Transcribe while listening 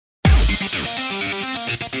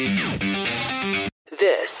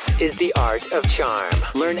This is The Art of Charm.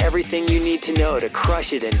 Learn everything you need to know to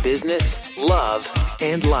crush it in business, love,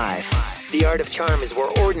 and life. The Art of Charm is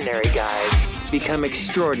where ordinary guys become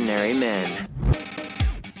extraordinary men.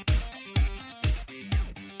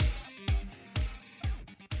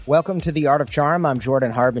 Welcome to The Art of Charm. I'm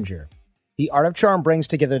Jordan Harbinger. The Art of Charm brings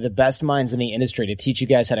together the best minds in the industry to teach you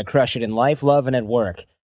guys how to crush it in life, love, and at work.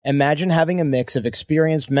 Imagine having a mix of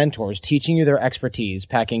experienced mentors teaching you their expertise,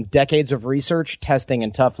 packing decades of research, testing,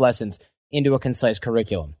 and tough lessons into a concise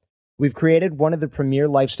curriculum. We've created one of the premier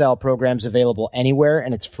lifestyle programs available anywhere,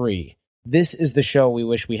 and it's free. This is the show we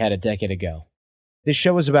wish we had a decade ago. This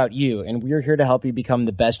show is about you, and we're here to help you become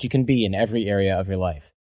the best you can be in every area of your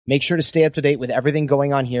life. Make sure to stay up to date with everything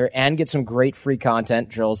going on here and get some great free content,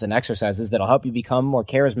 drills, and exercises that'll help you become more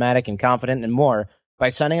charismatic and confident and more by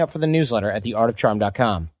signing up for the newsletter at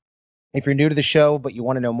theartofcharm.com. If you're new to the show, but you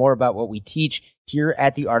want to know more about what we teach here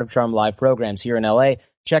at the Art of Charm live programs here in LA,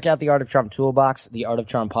 check out the Art of Charm Toolbox,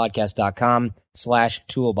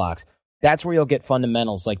 theartofcharmpodcast.com/toolbox. That's where you'll get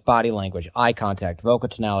fundamentals like body language, eye contact, vocal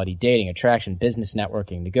tonality, dating, attraction, business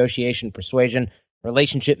networking, negotiation, persuasion,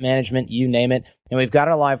 relationship management, you name it. And we've got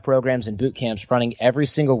our live programs and boot camps running every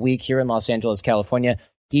single week here in Los Angeles, California.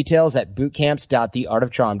 Details at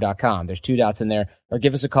bootcamps.theartofcharm.com. There's 2 dots in there. Or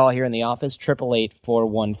give us a call here in the office,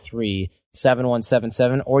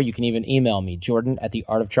 888-413-7177. Or you can even email me, Jordan at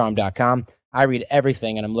theartofcharm.com. I read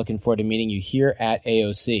everything, and I'm looking forward to meeting you here at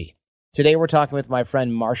AOC. Today, we're talking with my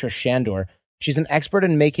friend Marsha Shandur. She's an expert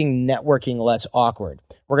in making networking less awkward.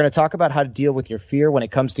 We're going to talk about how to deal with your fear when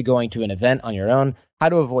it comes to going to an event on your own, how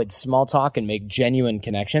to avoid small talk and make genuine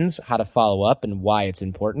connections, how to follow up and why it's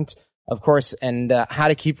important, of course, and how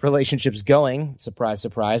to keep relationships going. Surprise,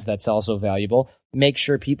 surprise, that's also valuable. Make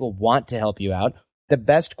sure people want to help you out. The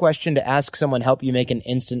best question to ask someone help you make an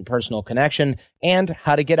instant personal connection, and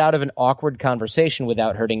how to get out of an awkward conversation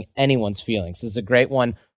without hurting anyone's feelings. This is a great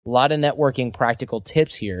one. A lot of networking practical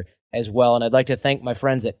tips here as well. And I'd like to thank my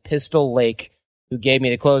friends at Pistol Lake who gave me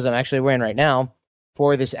the clothes I'm actually wearing right now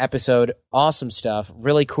for this episode. Awesome stuff.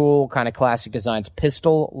 Really cool, kind of classic designs.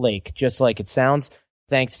 Pistol Lake, just like it sounds.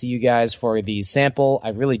 Thanks to you guys for the sample. I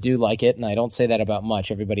really do like it, and I don't say that about much.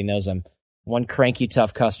 Everybody knows I'm one cranky,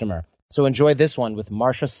 tough customer. So enjoy this one with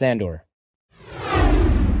Marsha Shandur.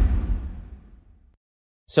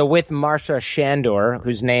 So with Marsha Shandur,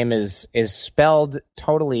 whose name is spelled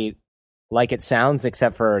totally like it sounds,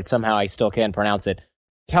 except for somehow I still can't pronounce it.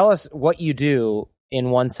 Tell us what you do in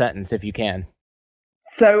one sentence, if you can.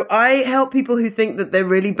 So I help people who think that they're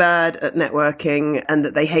really bad at networking and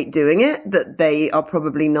that they hate doing it, that they are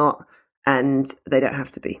probably not, and they don't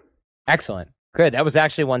have to be. Excellent. Good. That was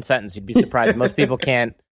actually one sentence. You'd be surprised. Most people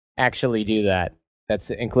can't actually do that. That's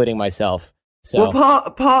including myself. So,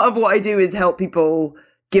 well, part of what I do is help people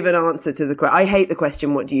give an answer to the question. I hate the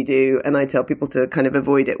question, what do you do? And I tell people to kind of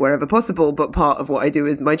avoid it wherever possible. But part of what I do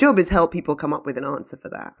is my job is help people come up with an answer for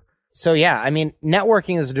that. So, yeah, I mean,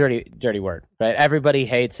 networking is a dirty word, right? Everybody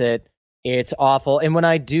hates it. It's awful. And when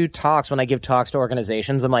I do talks, when I give talks to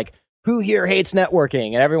organizations, I'm like, who here hates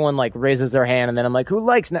networking? And everyone like raises their hand. And then I'm like, who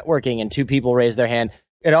likes networking? And 2 people raise their hand.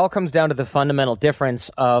 It all comes down to the fundamental difference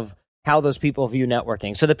of how those people view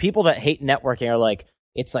networking. So the people that hate networking are like,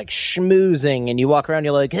 it's like schmoozing, and you walk around,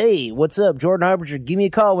 you're like, hey, what's up, Jordan Harbinger? Give me a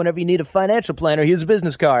call whenever you need a financial planner. Here's a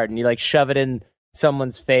business card. And you like shove it in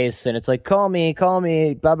someone's face, and it's like, call me,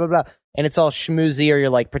 blah, blah, blah. And it's all schmoozy, or you're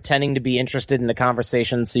like pretending to be interested in the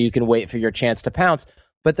conversation so you can wait for your chance to pounce.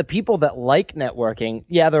 But the people that like networking,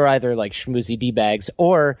 yeah, they're either like schmoozy D-bags,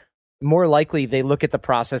 or more likely they look at the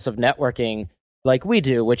process of networking like we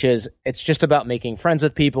do, which is it's just about making friends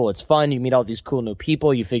with people. It's fun. You meet all these cool new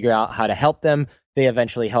people. You figure out how to help them. They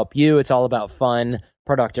eventually help you. It's all about fun,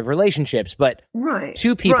 productive relationships. But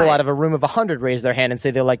 2 people out of a room of 100 raise their hand and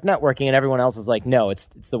say they like networking, and everyone else is like, no, it's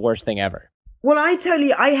the worst thing ever. Well, I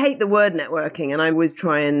hate the word networking, and I always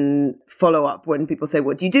try and follow up when people say,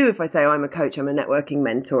 what do you do? If I say, oh, I'm a coach, I'm a networking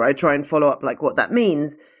mentor, I try and follow up like what that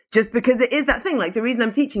means, just because it is that thing. Like the reason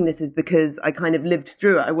I'm teaching this is because I kind of lived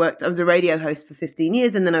through it. I was a radio host for 15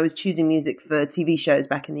 years, and then I was choosing music for TV shows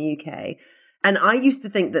back in the UK. And I used to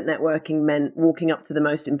think that networking meant walking up to the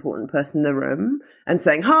most important person in the room and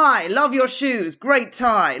saying, hi, love your shoes, great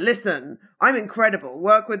tie, listen, I'm incredible,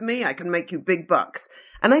 work with me, I can make you big bucks.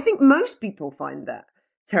 And I think most people find that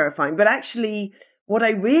terrifying. But actually, what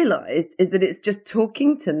I realized is that it's just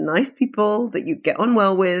talking to nice people that you get on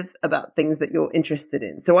well with about things that you're interested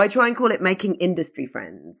in. So I try and call it making industry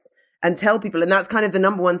friends and tell people, and that's kind of the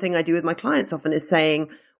number one thing I do with my clients often is saying,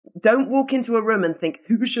 don't walk into a room and think,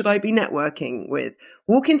 who should I be networking with?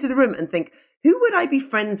 Walk into the room and think, who would I be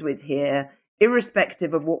friends with here,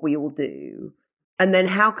 irrespective of what we all do? And then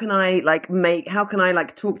how can I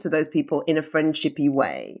talk to those people in a friendshipy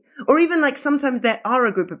way? Or even like sometimes there are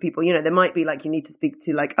a group of people, you know, there might be like you need to speak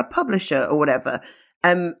to like a publisher or whatever.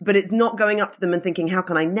 But it's not going up to them and thinking, how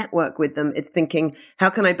can I network with them? It's thinking,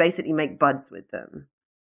 how can I basically make buds with them?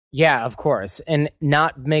 Yeah, of course. And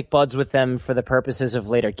not make buds with them for the purposes of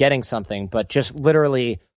later getting something, but just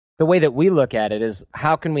literally the way that we look at it is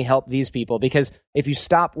how can we help these people? Because if you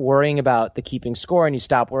stop worrying about the keeping score and you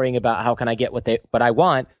stop worrying about how can I get what I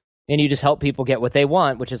want, and you just help people get what they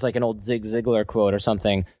want, which is like an old Zig Ziglar quote or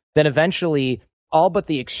something, then eventually all but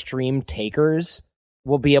the extreme takers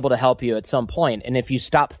will be able to help you at some point. And if you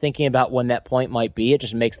stop thinking about when that point might be, it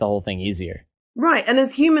just makes the whole thing easier. Right. And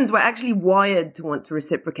as humans, we're actually wired to want to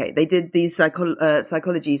reciprocate. They did these social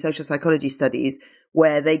psychology studies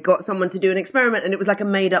where they got someone to do an experiment and it was like a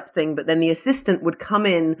made up thing. But then the assistant would come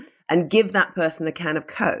in and give that person a can of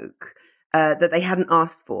Coke that they hadn't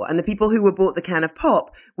asked for. And the people who were bought the can of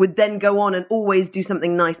pop would then go on and always do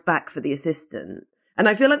something nice back for the assistant. And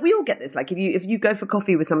I feel like we all get this. Like if you go for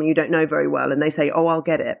coffee with someone you don't know very well and they say, oh, I'll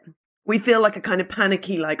get it. We feel like a kind of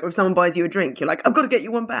panicky, like, or if someone buys you a drink, you're like, I've got to get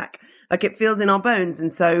you one back. Like it feels in our bones.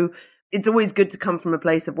 And so it's always good to come from a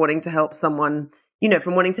place of wanting to help someone, you know,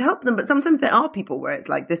 from wanting to help them. But sometimes there are people where it's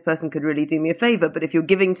like, this person could really do me a favor. But if you're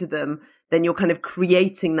giving to them, then you're kind of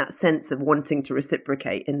creating that sense of wanting to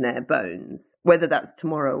reciprocate in their bones, whether that's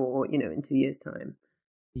tomorrow or, you know, in 2 years' time.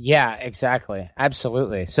 Yeah, exactly.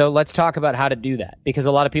 Absolutely. So let's talk about how to do that, because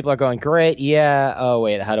a lot of people are going, great. Yeah. Oh,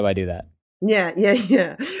 wait, how do I do that?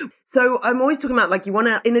 Yeah. So I'm always talking about like you want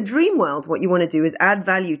to, in a dream world, what you want to do is add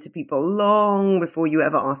value to people long before you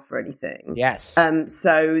ever ask for anything. Yes.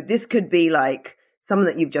 So this could be like someone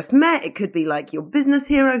that you've just met. It could be like your business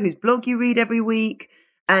hero whose blog you read every week.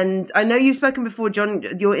 And I know you've spoken before, John,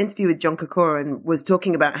 your interview with John Corcoran was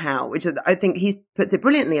talking about how, which I think he puts it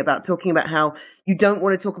brilliantly about talking about how you don't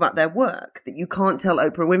want to talk about their work, that you can't tell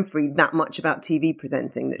Oprah Winfrey that much about TV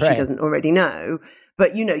presenting that she doesn't already know.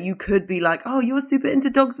 But, you know, you could be like, oh, you're super into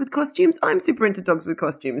dogs with costumes. I'm super into dogs with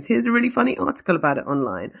costumes. Here's a really funny article about it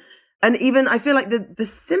online. And even I feel like the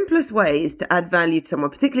simplest ways to add value to someone,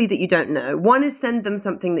 particularly that you don't know, one is send them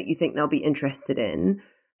something that you think they'll be interested in.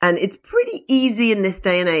 And it's pretty easy in this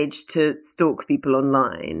day and age to stalk people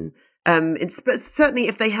online. But certainly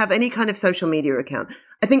if they have any kind of social media account.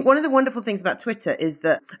 I think one of the wonderful things about Twitter is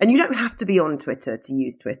that, and you don't have to be on Twitter to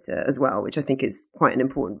use Twitter as well, which I think is quite an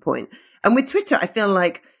important point. And with Twitter, I feel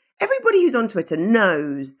like everybody who's on Twitter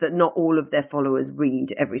knows that not all of their followers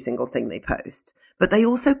read every single thing they post, but they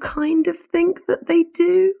also kind of think that they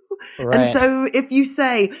do. Right. And so if you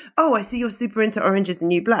say, oh, I see you're super into Orange is the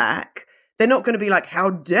New Black, they're not going to be like,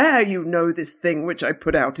 how dare you know this thing which I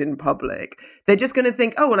put out in public? They're just going to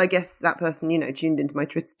think, oh, well, I guess that person, you know, tuned into my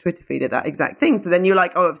Twitter feed at that exact thing. So then you're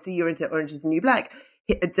like, oh, I see you're into Orange is the New Black.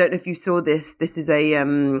 I don't know if you saw this. This is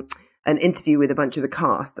an interview with a bunch of the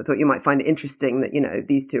cast. I thought you might find it interesting that, you know,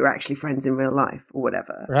 these two are actually friends in real life or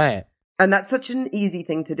whatever. Right. And that's such an easy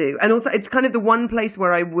thing to do. And also it's kind of the one place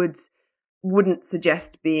where I wouldn't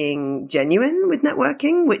suggest being genuine with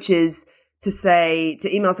networking, which is to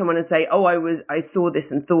email someone and say, oh, I saw this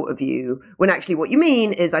and thought of you, when actually what you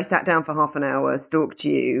mean is I sat down for half an hour, stalked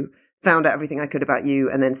you, found out everything I could about you,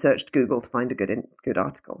 and then searched Google to find a good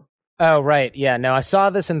article. Oh, right. Yeah. No, I saw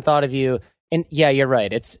this and thought of you. And yeah, you're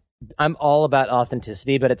right. I'm all about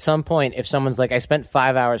authenticity, but at some point, if someone's like, I spent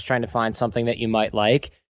 5 hours trying to find something that you might like,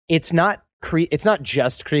 it's not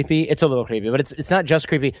just creepy. It's a little creepy, but it's not just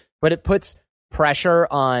creepy, but it puts pressure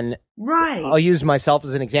on. Right. I'll use myself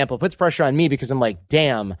as an example. It puts pressure on me because I'm like,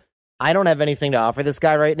 damn, I don't have anything to offer this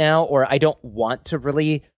guy right now, or I don't want to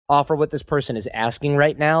really offer what this person is asking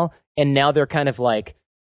right now. And now they're kind of like,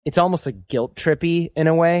 it's almost like guilt trippy in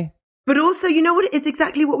a way. But also, you know what? It's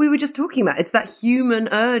exactly what we were just talking about. It's that human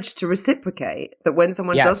urge to reciprocate, that when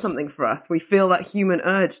someone does something for us, we feel that human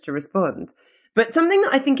urge to respond. But something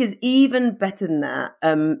that I think is even better than that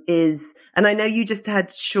is, and I know you just had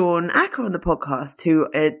Sean Acker on the podcast who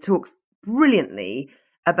talks brilliantly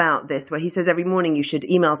about this, where he says every morning you should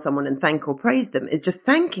email someone and thank or praise them, is just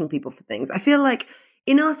thanking people for things. I feel like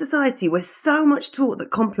in our society, we're so much taught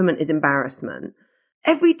that compliment is embarrassment.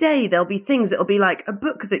 Every day there'll be things that'll be like a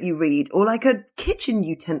book that you read, or like a kitchen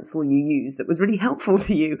utensil you use that was really helpful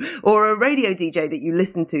to you, or a radio DJ that you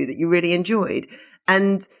listened to that you really enjoyed.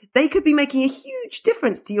 And they could be making a huge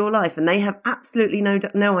difference to your life and they have absolutely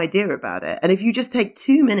no idea about it. And if you just take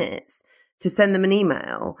 2 minutes to send them an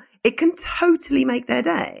email, it can totally make their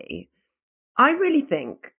day. I really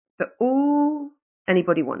think that all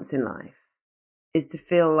anybody wants in life is to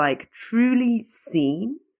feel like truly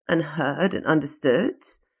seen and heard and understood,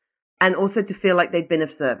 and also to feel like they've been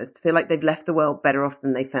of service, to feel like they've left the world better off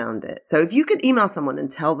than they found it. So if you could email someone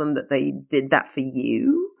and tell them that they did that for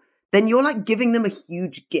you, then you're like giving them a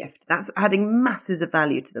huge gift. That's adding masses of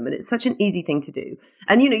value to them. And it's such an easy thing to do.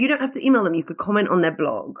 And, you don't have to email them. You could comment on their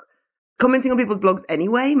blog. Commenting on people's blogs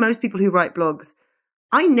anyway, most people who write blogs,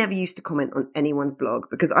 I never used to comment on anyone's blog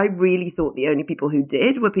because I really thought the only people who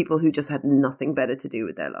did were people who just had nothing better to do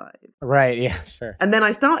with their lives. Right, yeah, sure. And then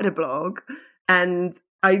I started a blog and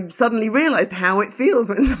I suddenly realized how it feels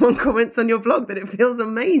when someone comments on your blog, that it feels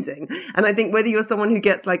amazing. And I think whether you're someone who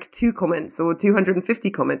gets like 2 comments or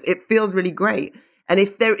 250 comments, it feels really great. And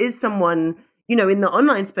if there is someone, in the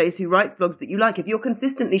online space who writes blogs that you like, if you're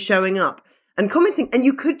consistently showing up and commenting, and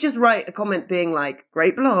you could just write a comment being like,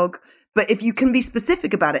 great blog. But if you can be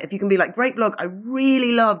specific about it, if you can be like, great blog, I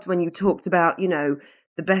really loved when you talked about,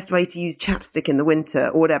 the best way to use chapstick in the winter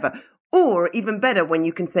or whatever. Or even better, when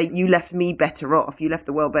you can say, you left me better off, you left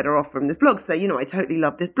the world better off from this blog. So, I totally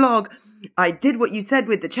love this blog. I did what you said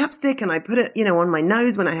with the chapstick and I put it, on my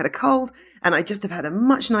nose when I had a cold. And I just have had a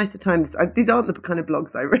much nicer time. These aren't the kind of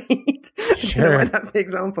blogs I read. Sure. That's the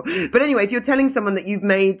example. But anyway, if you're telling someone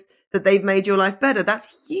that they've made your life better,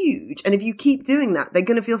 that's huge. And if you keep doing that, they're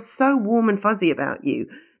going to feel so warm and fuzzy about you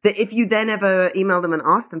that if you then ever email them and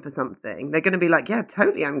ask them for something, they're going to be like, yeah,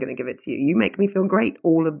 totally, I'm going to give it to you. You make me feel great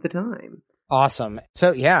all of the time. Awesome.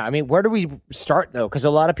 So, yeah, where do we start, though? Because a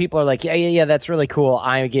lot of people are like, yeah, that's really cool.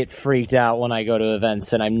 I get freaked out when I go to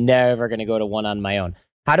events, and I'm never going to go to one on my own.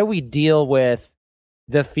 How do we deal with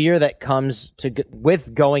the fear that comes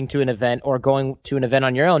with going to an event or going to an event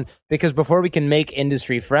on your own? Because before we can make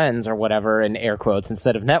industry friends or whatever, in air quotes,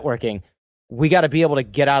 instead of networking, we got to be able to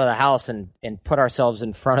get out of the house and put ourselves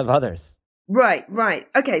in front of others. Right.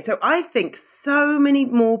 Okay, so I think so many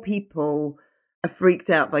more people are freaked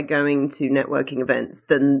out by going to networking events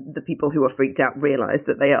than the people who are freaked out realize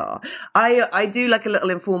that they are. I do like a little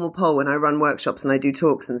informal poll when I run workshops and I do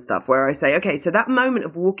talks and stuff where I say, okay, so that moment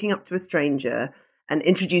of walking up to a stranger and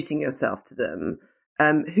introducing yourself to them,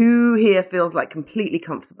 who here feels like completely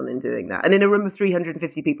comfortable in doing that? And in a room of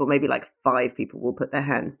 350 people, maybe like 5 people will put their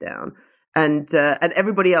hands down. And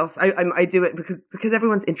everybody else, I do it because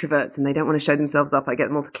everyone's introverts and they don't want to show themselves up. I get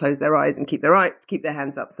them all to close their eyes and keep their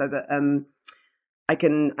hands up so that I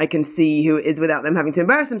can see who it is without them having to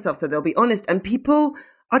embarrass themselves. So they'll be honest. And people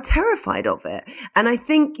are terrified of it. And I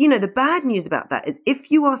think, the bad news about that is if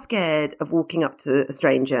you are scared of walking up to a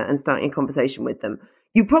stranger and starting a conversation with them,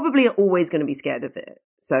 you probably are always going to be scared of it.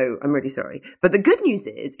 So I'm really sorry. But the good news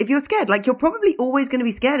is if you're scared, you're probably always going to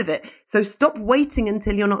be scared of it. So stop waiting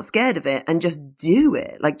until you're not scared of it and just do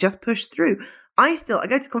it. Just push through. I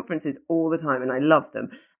go to conferences all the time and I love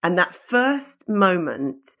them. And that first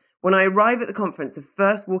moment when I arrive at the conference of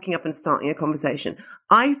first walking up and starting a conversation,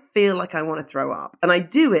 I feel like I want to throw up. And I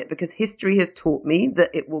do it because history has taught me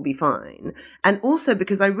that it will be fine. And also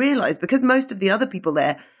because I realize, because most of the other people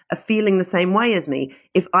there are feeling the same way as me,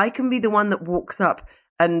 if I can be the one that walks up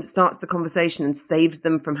and starts the conversation and saves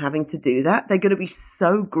them from having to do that, they're going to be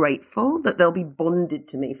so grateful that they'll be bonded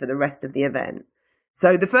to me for the rest of the event.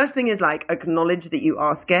 So the first thing is acknowledge that you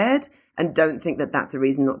are scared and don't think that that's a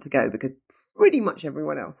reason not to go, because pretty much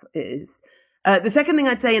everyone else is. The second thing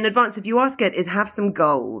I'd say in advance, if you are scared, is have some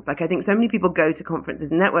goals. I think so many people go to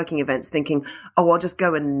conferences and networking events thinking, oh, I'll just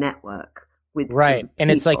go and network with right. And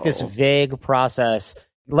people. It's like this vague process.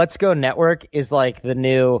 Let's go network is like the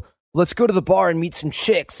new, let's go to the bar and meet some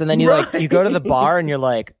chicks. And then you go to the bar and you're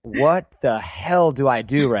like, what the hell do I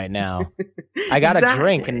do right now? I got a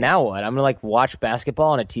drink and now what? I'm going to watch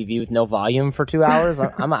basketball on a TV with no volume for 2 hours?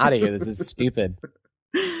 I'm out of here. This is stupid.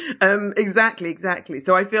 Exactly.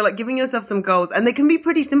 So I feel like giving yourself some goals, and they can be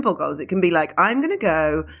pretty simple goals. It can be I'm going to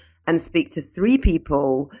go and speak to 3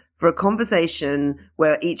 people for a conversation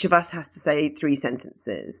where each of us has to say 3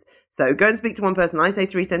 sentences. So go and speak to one person. I say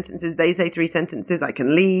 3 sentences. They say 3 sentences. I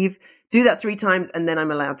can leave, do that 3 times, and then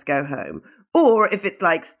I'm allowed to go home. Or if it's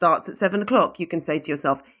starts at 7:00, you can say to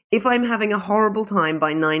yourself, if I'm having a horrible time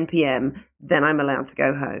by 9 p.m., then I'm allowed to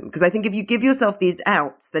go home. Because I think if you give yourself these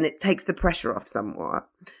outs, then it takes the pressure off somewhat.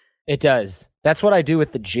 It does. That's what I do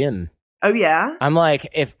with the gym. Oh, yeah? I'm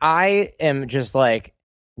if I am just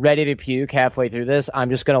ready to puke halfway through this, I'm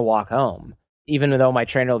just going to walk home. Even though my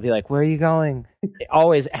trainer will be like, where are you going?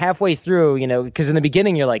 Always halfway through, because in the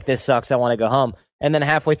beginning you're like, this sucks, I want to go home. And then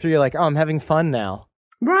halfway through you're like, oh, I'm having fun now.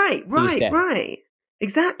 Right.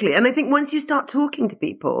 Exactly. And I think once you start talking to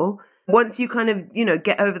people, once you kind of,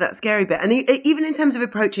 get over that scary bit, and even in terms of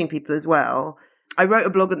approaching people as well, I wrote a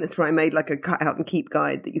blog on this where I made a cut out and keep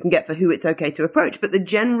guide that you can get for who it's okay to approach. But the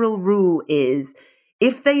general rule is,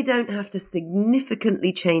 if they don't have to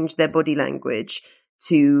significantly change their body language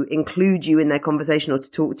to include you in their conversation or to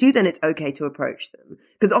talk to you, then it's okay to approach them.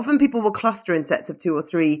 Because often people will cluster in sets of 2 or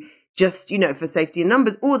 3 just, for safety in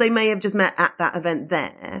numbers, or they may have just met at that event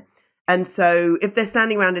there. And so if they're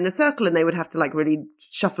standing around in a circle and they would have to really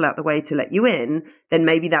shuffle out the way to let you in, then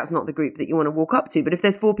maybe that's not the group that you want to walk up to. But if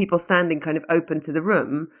there's 4 people standing kind of open to the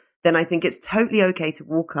room, then I think it's totally okay to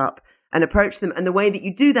walk up and approach them. And the way that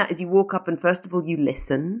you do that is you walk up and first of all, you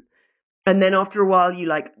listen. And then after a while,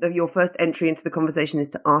 your first entry into the conversation is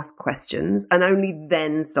to ask questions and only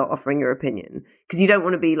then start offering your opinion. Because you don't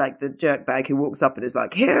want to be like the jerkbag who walks up and is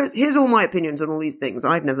like, here's all my opinions on all these things.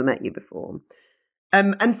 I've never met you before.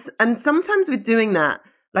 And sometimes with doing that,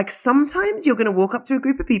 sometimes you're going to walk up to a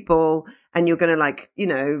group of people and you're going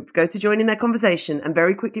to go to join in their conversation and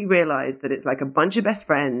very quickly realize that it's like a bunch of best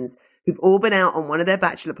friends who've all been out on one of their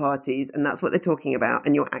bachelor parties and that's what they're talking about.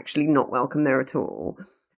 And you're actually not welcome there at all.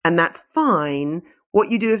 And that's fine. What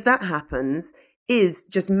you do if that happens is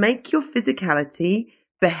just make your physicality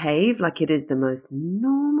behave like it is the most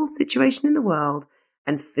normal situation in the world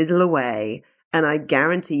and fizzle away. And I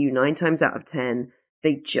guarantee you 9 times out of 10,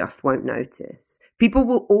 they just won't notice. People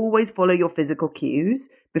will always follow your physical cues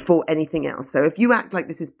before anything else. So if you act like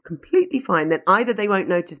this is completely fine, then either they won't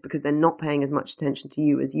notice because they're not paying as much attention to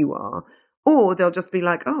you as you are, or they'll just be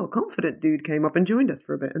like, oh, confident dude came up and joined us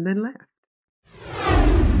for a bit and then left.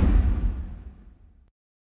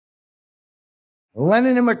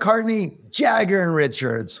 Lennon and McCartney, Jagger and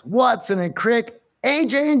Richards, Watson and Crick,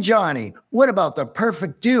 AJ and Johnny. What about the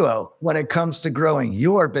perfect duo when it comes to growing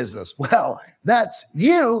your business? Well, that's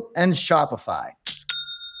you and Shopify.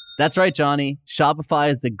 That's right, Johnny. Shopify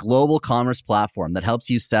is the global commerce platform that helps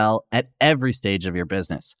you sell at every stage of your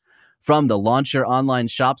business. From the launch your online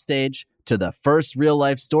shop stage to the first real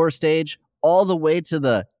life store stage, all the way to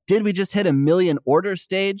the did we just hit 1 million orders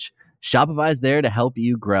stage? Shopify is there to help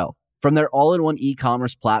you grow. From their all-in-one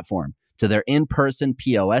e-commerce platform to their in-person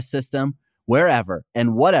POS system, wherever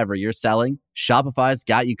and whatever you're selling, Shopify's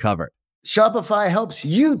got you covered. Shopify helps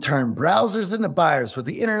you turn browsers into buyers with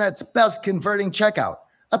the internet's best converting checkout,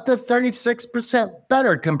 up to 36%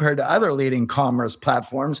 better compared to other leading commerce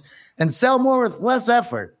platforms, and sell more with less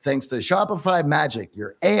effort thanks to Shopify Magic,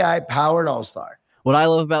 your AI-powered all-star. What I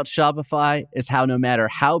love about Shopify is how no matter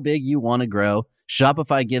how big you want to grow,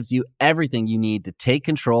 Shopify gives you everything you need to take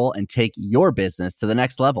control and take your business to the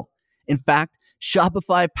next level. In fact,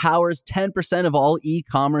 Shopify powers 10% of all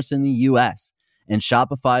e-commerce in the U.S., and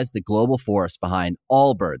Shopify is the global force behind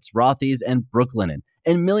Allbirds, Rothy's, and Brooklinen,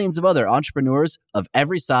 and millions of other entrepreneurs of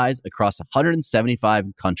every size across 175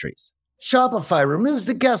 countries. Shopify removes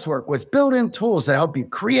the guesswork with built-in tools that help you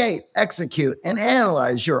create, execute, and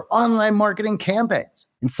analyze your online marketing campaigns.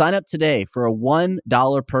 And sign up today for a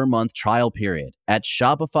 $1 per month trial period at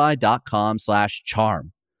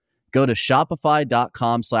shopify.com/charm. Go to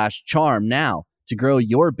shopify.com/charm now to grow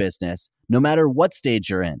your business no matter what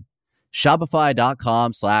stage you're in.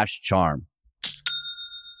 Shopify.com/charm.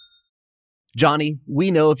 Johnny,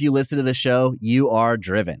 we know if you listen to the show, you are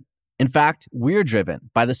driven. In fact, we're driven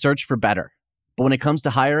by the search for better. But when it comes to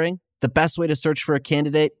hiring, the best way to search for a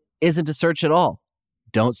candidate isn't to search at all.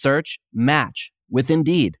 Don't search, match with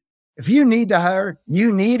Indeed. If you need to hire,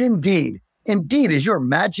 you need Indeed. Indeed is your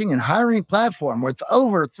matching and hiring platform with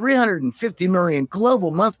over 350 million global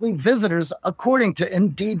monthly visitors, according to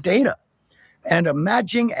Indeed data, and a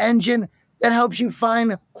matching engine that helps you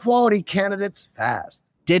find quality candidates fast.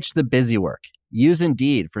 Ditch the busy work. Use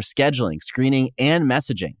Indeed for scheduling, screening, and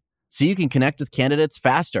messaging so you can connect with candidates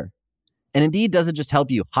faster. And Indeed doesn't just help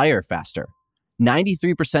you hire faster.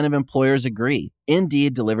 93% of employers agree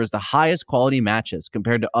Indeed delivers the highest quality matches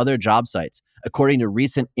compared to other job sites, according to a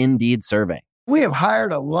recent Indeed survey. We have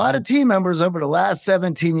hired a lot of team members over the last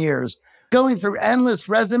 17 years. Going through endless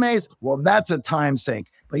resumes, well, that's a time sink.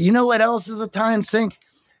 But you know what else is a time sink?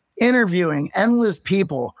 Interviewing endless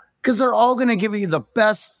people, because they're all going to give you the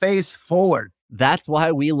best face forward. That's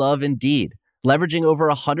why we love Indeed, leveraging over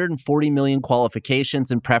 140 million qualifications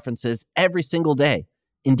and preferences every single day.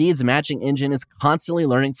 Indeed's matching engine is constantly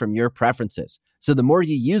learning from your preferences. So the more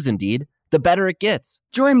you use Indeed, the better it gets.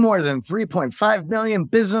 Join more than 3.5 million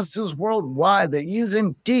businesses worldwide that use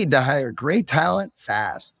Indeed to hire great talent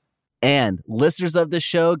fast. And listeners of this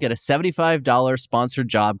show get a $75 sponsored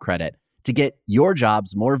job credit to get your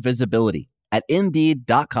jobs more visibility at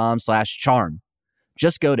Indeed.com/charm.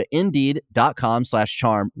 Just go to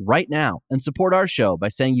Indeed.com/charm right now and support our show by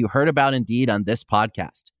saying you heard about Indeed on this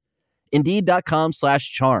podcast.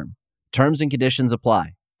 Indeed.com/charm. Terms and conditions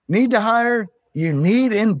apply. Need to hire? You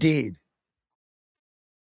need Indeed.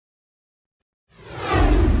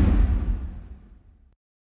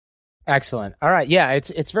 Excellent. All right. Yeah,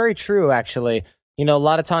 it's very true, actually. You know, a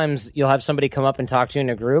lot of times you'll have somebody come up and talk to you in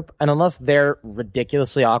a group, and unless they're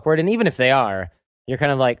ridiculously awkward, and even if they are, you're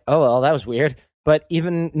kind of like, oh, well, that was weird. But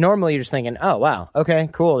even normally you're just thinking, oh, wow, okay,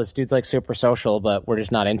 cool. This dude's like super social, but we're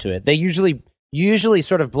just not into it. They usually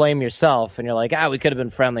sort of blame yourself, and you're like, we could have been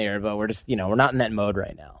friendlier, but we're just, we're not in that mode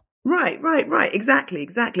right now. Right. Exactly.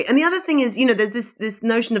 And the other thing is, there's this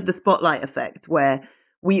notion of the spotlight effect where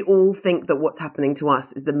we all think that what's happening to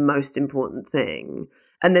us is the most important thing.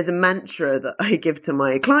 And there's a mantra that I give to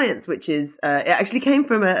my clients, which is, it actually came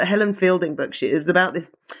from a Helen Fielding book. It was about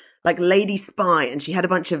this like lady spy, and she had a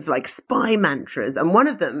bunch of like spy mantras. And one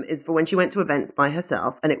of them is for when she went to events by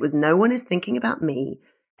herself, and it was, no one is thinking about me.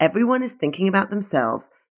 Everyone is thinking about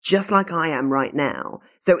themselves, just like I am right now.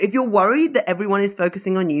 So if you're worried that everyone is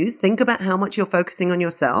focusing on you, think about how much you're focusing on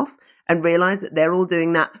yourself and realize that they're all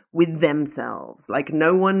doing that with themselves. Like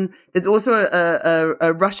no one, there's also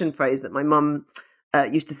a Russian phrase that my mum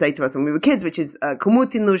used to say to us when we were kids, which is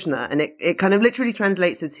 "komu ty нужна," and it kind of literally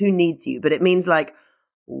translates as "who needs you," but it means like,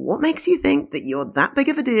 what makes you think that you're that big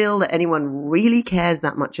of a deal that anyone really cares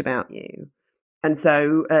that much about you? And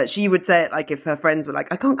so she would say it like if her friends were like,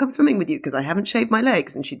 I can't come swimming with you because I haven't shaved my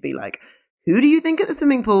legs, and she'd be like, who do you think at the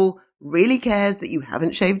swimming pool really cares that you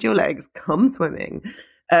haven't shaved your legs? Come swimming.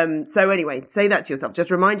 So anyway, say that to yourself. Just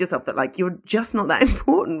remind yourself that like you're just not that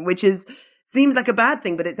important, which seems like a bad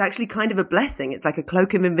thing, but it's actually kind of a blessing. It's like a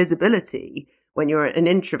cloak of invisibility when you're an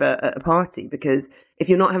introvert at a party, because if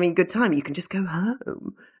you're not having a good time, you can just go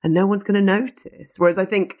home and no one's going to notice. Whereas I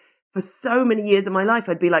think for so many years of my life,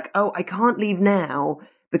 I'd be like, oh, I can't leave now,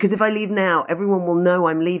 because if I leave now, everyone will know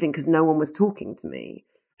I'm leaving because no one was talking to me.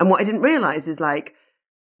 And what I didn't realize is like,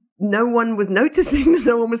 no one was noticing that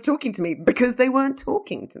no one was talking to me because they weren't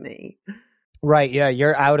talking to me. Right, yeah,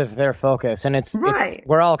 you're out of their focus. And it's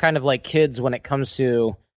we're all kind of like kids when it comes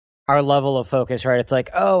to our level of focus, right? It's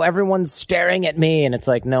like, oh, everyone's staring at me, and it's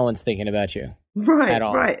like no one's thinking about you. Right, at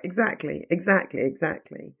all. Right, exactly.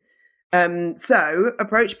 So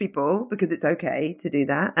approach people because it's okay to do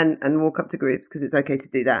that, and walk up to groups because it's okay to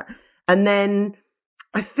do that. And then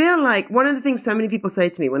I feel like one of the things so many people say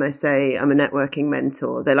to me when I say I'm a networking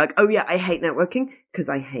mentor, they're like, oh yeah, I hate networking because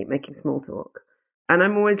I hate making small talk. And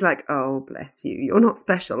I'm always like, oh, bless you. You're not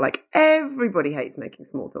special. Like everybody hates making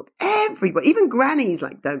small talk. Everybody, even grannies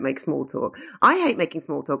like don't make small talk. I hate making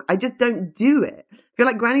small talk. I just don't do it. I feel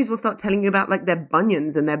like grannies will start telling you about like their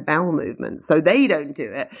bunions and their bowel movements. So they don't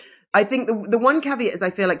do it. I think the one caveat is I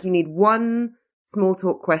feel like you need one small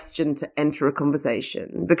talk question to enter a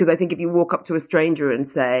conversation. Because I think if you walk up to a stranger and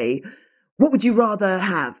say, what would you rather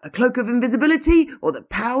have, a cloak of invisibility or the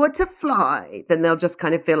power to fly? Then they'll just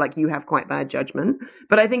kind of feel like you have quite bad judgment.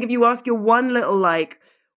 But I think if you ask your one little like,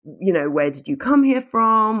 where did you come here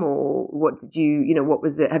from? Or what did you, what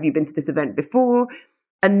was it? Have you been to this event before?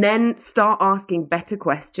 And then start asking better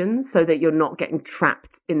questions so that you're not getting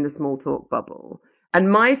trapped in the small talk bubble. And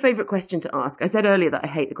my favorite question to ask, I said earlier that I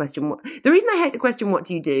hate the question. The reason I hate the question, what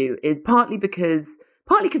do you do, is partly because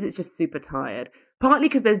it's just super tired. Partly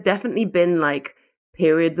because there's definitely been like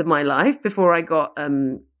periods of my life before I got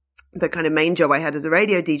the kind of main job I had as a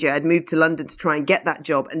radio DJ. I'd moved to London to try and get that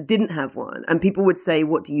job and didn't have one. And people would say,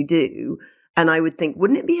 what do you do? And I would think,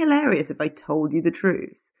 wouldn't it be hilarious if I told you the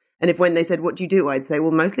truth? And if when they said, what do you do? I'd say,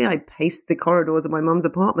 well, mostly I pace the corridors of my mum's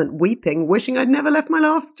apartment, weeping, wishing I'd never left my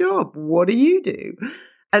last job. What do you do?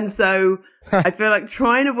 And so I feel like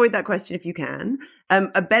try and avoid that question if you can.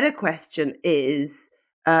 A better question is,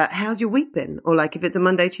 how's your week been? Or like if it's a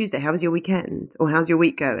Monday, Tuesday, how was your weekend? Or how's your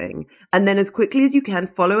week going? And then as quickly as you can,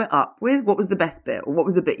 follow it up with what was the best bit or what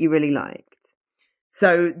was the bit you really liked.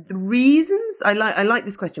 So the reasons I like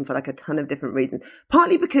this question for like a ton of different reasons,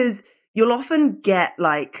 partly because you'll often get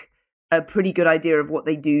like a pretty good idea of what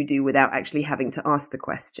they do without actually having to ask the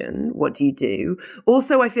question, what do you do?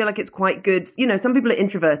 Also, I feel like it's quite good. Some people are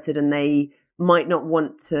introverted and they might not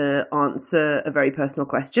want to answer a very personal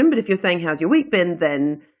question. But if you're saying, how's your week been?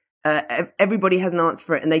 Then everybody has an answer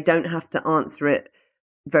for it and they don't have to answer it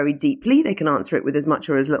very deeply. They can answer it with as much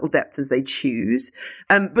or as little depth as they choose.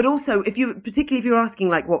 But also, particularly if you're asking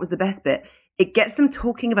like, what was the best bit? It gets them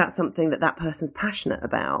talking about something that person's passionate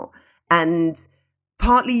about. And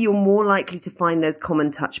partly you're more likely to find those common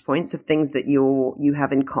touch points of things that you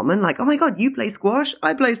have in common. Like, oh my God, you play squash.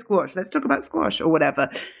 I play squash. Let's talk about squash or whatever.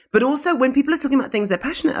 But also when people are talking about things they're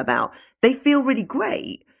passionate about, they feel really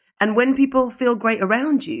great. And when people feel great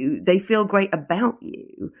around you, they feel great about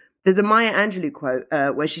you. There's a Maya Angelou quote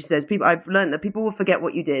where she says, I've learned that people will forget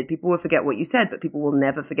what you did. People will forget what you said, but people will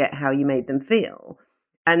never forget how you made them feel.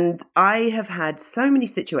 And I have had so many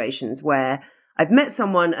situations where I've met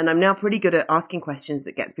someone and I'm now pretty good at asking questions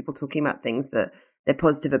that gets people talking about things that they're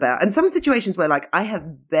positive about. And some situations where like I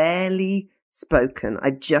have barely spoken.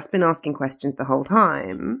 I've just been asking questions the whole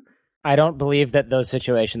time. I don't believe that those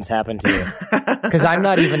situations happen to you. Because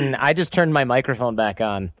I just turned my microphone back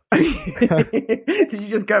on. Did you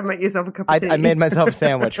just go and make yourself a cup of tea? I made myself a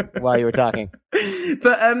sandwich while you were talking.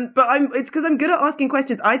 But it's because I'm good at asking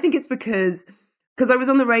questions. I think it's because I was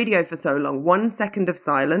on the radio for so long. 1 second of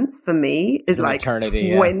silence for me is like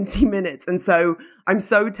eternity, 20 minutes. And so I'm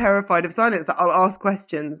so terrified of silence that I'll ask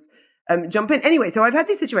questions. Jump in. Anyway, so I've had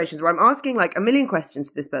these situations where I'm asking like a million questions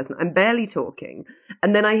to this person. I'm barely talking.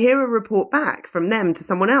 And then I hear a report back from them to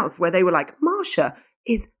someone else where they were like, Marsha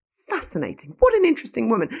is fascinating. What an interesting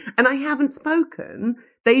woman. And I haven't spoken.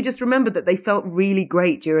 They just remembered that they felt really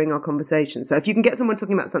great during our conversation. So if you can get someone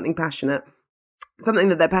talking about something passionate, something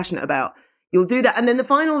that they're passionate about, you'll do that. And then the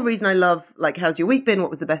final reason I love, like, how's your week been? What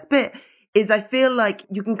was the best bit? Is I feel like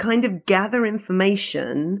you can kind of gather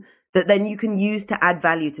information that then you can use to add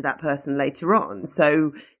value to that person later on.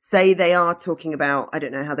 So say they are talking about, I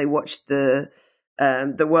don't know, how they watched the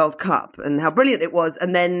World Cup and how brilliant it was.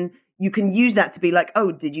 And then you can use that to be like,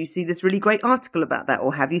 oh, did you see this really great article about that?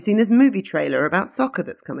 Or have you seen this movie trailer about soccer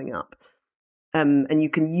that's coming up? And you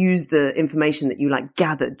can use the information that you like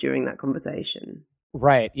gathered during that conversation.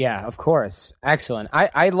 Right. Yeah, of course. Excellent.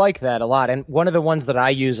 I like that a lot. And one of the ones that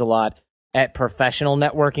I use a lot at professional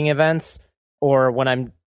networking events or when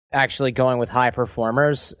I'm actually going with high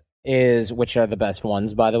performers is, which are the best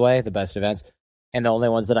ones, by the way, the best events, and the only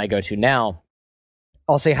ones that I go to now,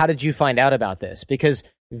 I'll say, how did you find out about this? Because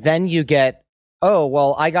then you get, oh,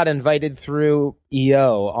 well, I got invited through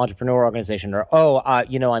EO, Entrepreneur Organization, or,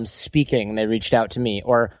 I'm speaking and they reached out to me,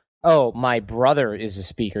 or, oh, my brother is a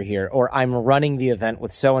speaker here, or I'm running the event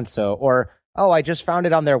with so-and-so, or, oh, I just found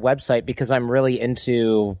it on their website because I'm really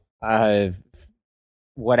into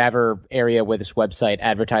whatever area where this website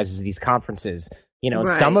advertises these conferences. Right.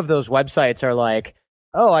 Some of those websites are like,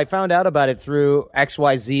 oh, I found out about it through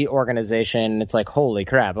XYZ organization. It's like, holy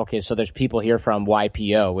crap. Okay, so there's people here from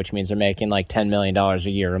YPO, which means they're making like $10 million a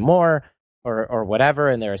year or more or whatever,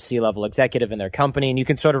 and they're a C-level executive in their company, and you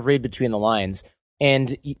can sort of read between the lines.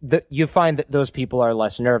 And you find that those people are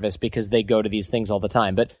less nervous because they go to these things all the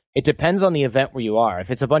time. But it depends on the event where you are.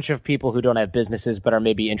 If it's a bunch of people who don't have businesses but are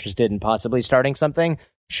maybe interested in possibly starting something,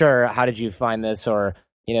 sure, how did you find this? Or,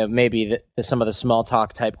 maybe some of the small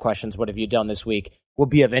talk type questions, what have you done this week, will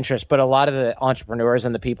be of interest. But a lot of the entrepreneurs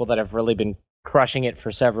and the people that have really been crushing it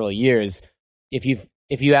for several years, if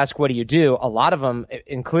you ask what do you do, a lot of them,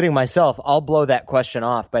 including myself, I'll blow that question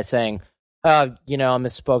off by saying, I'm a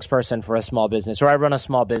spokesperson for a small business, or I run a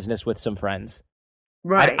small business with some friends.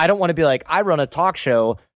 Right. I don't want to be like, I run a talk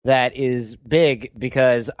show that is big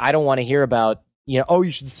because I don't want to hear about, you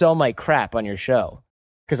should sell my crap on your show.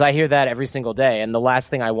 Because I hear that every single day. And the last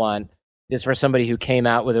thing I want is for somebody who came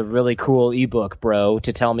out with a really cool ebook, bro,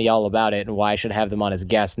 to tell me all about it and why I should have them on as a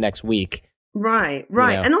guest next week. Right.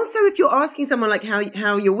 And also if you're asking someone like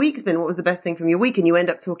how your week's been, what was the best thing from your week, and you end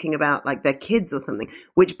up talking about like their kids or something,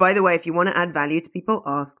 which, by the way, if you want to add value to people,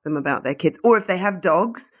 ask them about their kids. Or if they have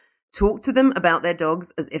dogs, talk to them about their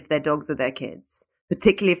dogs as if their dogs are their kids,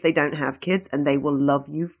 particularly if they don't have kids, and they will love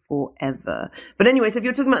you forever. But anyways, if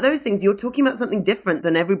you're talking about those things, you're talking about something different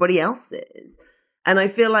than everybody else is. And I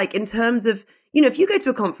feel like in terms of, if you go to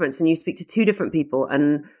a conference and you speak to two different people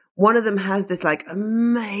and one of them has this like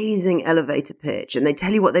amazing elevator pitch and they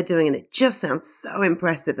tell you what they're doing and it just sounds so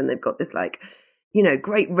impressive and they've got this like,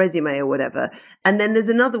 great resume or whatever. And then there's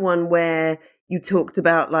another one where you talked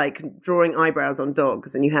about like drawing eyebrows on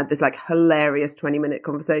dogs and you had this like hilarious 20-minute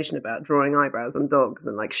conversation about drawing eyebrows on dogs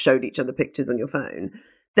and like showed each other pictures on your phone.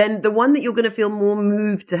 Then the one that you're going to feel more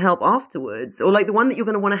moved to help afterwards, or like the one that you're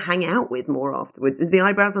going to want to hang out with more afterwards, is the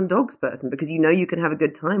eyebrows on dogs person, because you can have a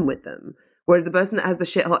good time with them. Whereas the person that has the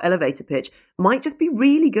shit hot elevator pitch might just be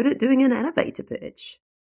really good at doing an elevator pitch.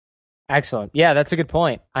 Excellent. Yeah, that's a good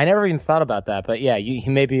point. I never even thought about that, but yeah, you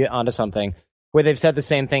may be onto something where they've said the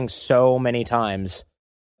same thing so many times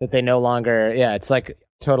that they no longer, it's like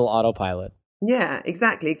total autopilot. Yeah,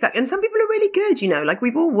 exactly. And some people are really good, like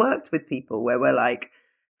we've all worked with people where we're like,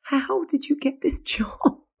 how did you get this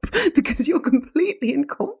job? Because you're completely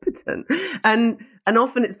incompetent. And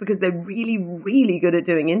often it's because they're really, really good at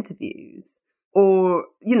doing interviews. Or,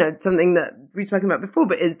 something that we've spoken about before,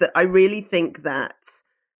 but is that I really think that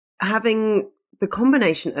having the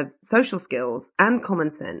combination of social skills and common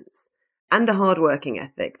sense and a hardworking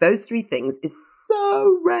ethic, those three things is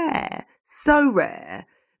so rare. So rare.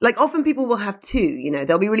 Like often people will have two,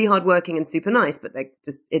 they'll be really hardworking and super nice, but they're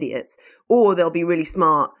just idiots. Or they'll be really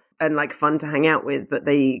smart and like fun to hang out with, but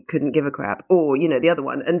they couldn't give a crap, or, you know, the other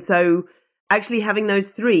one. And so actually having those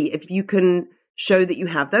three, if you can show that you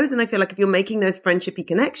have those, and I feel like if you're making those friendshipy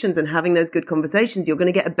connections and having those good conversations, you're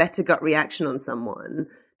going to get a better gut reaction on someone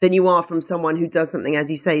than you are from someone who does something, as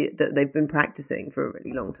you say, that they've been practicing for a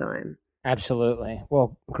really long time. Absolutely.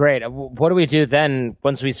 Well, great. What do we do then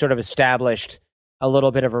once we sort of established a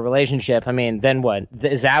little bit of a relationship? I mean, then what?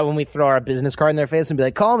 Is that when we throw our business card in their face and be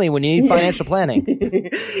like, call me when you need financial planning?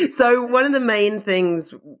 So one of the main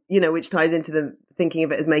things, you know, which ties into the thinking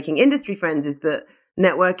of it as making industry friends, is that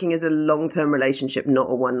networking is a long-term relationship, not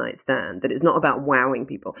a one-night stand, that it's not about wowing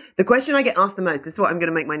people. The question I get asked the most, this is what I'm going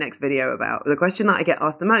to make my next video about. The question that I get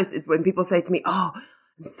asked the most is when people say to me, oh,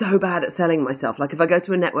 I'm so bad at selling myself. Like if I go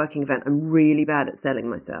to a networking event, I'm really bad at selling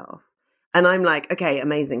myself. And I'm like, okay,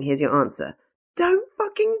 amazing. Here's your answer. Don't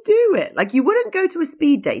fucking do it. Like you wouldn't go to a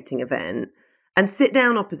speed dating event and sit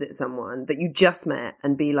down opposite someone that you just met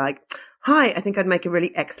and be like, hi, I think I'd make a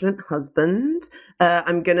really excellent husband.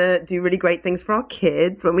 I'm going to do really great things for our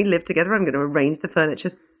kids. When we live together, I'm going to arrange the furniture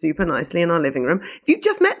super nicely in our living room. If you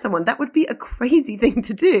just met someone, that would be a crazy thing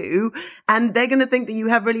to do. And they're going to think that you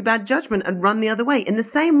have really bad judgment and run the other way. In the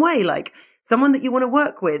same way, like someone that you want to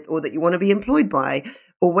work with or that you want to be employed by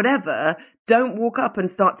or whatever, don't walk up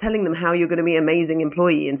and start telling them how you're going to be an amazing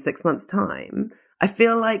employee in 6 months' time. I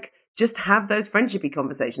feel like just have those friendshipy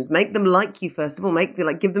conversations. Make them like you, first of all.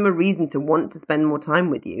 Give them a reason to want to spend more time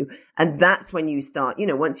with you. And that's when you start, you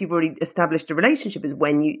know, once you've already established a relationship is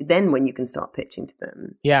when you can start pitching to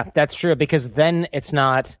them. Yeah, that's true. Because then it's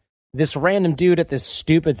not this random dude at this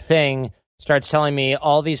stupid thing starts telling me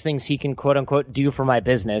all these things he can quote unquote do for my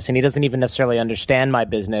business. And he doesn't even necessarily understand my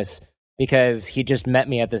business because he just met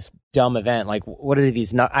me at this dumb event. Like, what are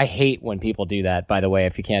these? I hate when people do that, by the way,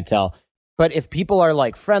 if you can't tell. But if people are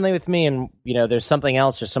like friendly with me and, you know, there's something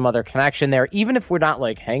else or some other connection there, even if we're not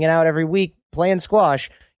like hanging out every week playing squash,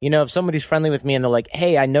 you know, if somebody's friendly with me and they're like,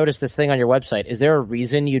 hey, I noticed this thing on your website. Is there a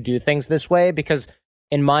reason you do things this way? Because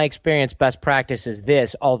in my experience, best practice is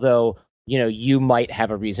this, although, you know, you might have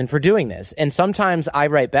a reason for doing this. And sometimes I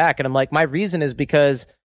write back and I'm like, my reason is because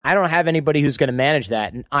I don't have anybody who's going to manage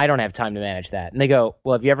that and I don't have time to manage that. And they go,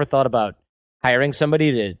 well, have you ever thought about hiring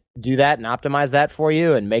somebody to do that and optimize that for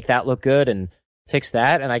you and make that look good and fix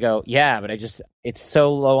that? And I go, yeah, but it's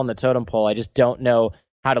so low on the totem pole. I just don't know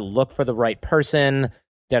how to look for the right person,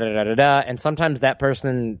 And sometimes that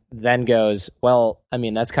person then goes, well, I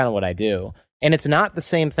mean, that's kind of what I do. And it's not the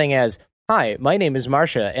same thing as, hi, my name is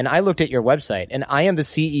Marsha and I looked at your website and I am the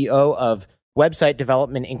CEO of Website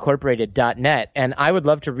Development Incorporated.net, and I would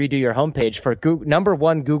love to redo your homepage for number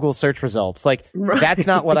one Google search results. Like, right. That's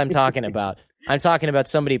not what I'm talking about. I'm talking about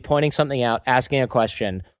somebody pointing something out, asking a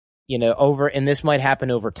question, you know, and this might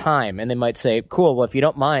happen over time. And they might say, cool, well, if you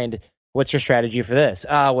don't mind, what's your strategy for this?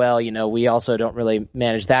 Well, you know, we also don't really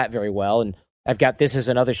manage that very well. And I've got this as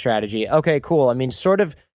another strategy. Okay, cool. I mean, sort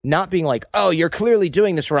of not being like, oh, you're clearly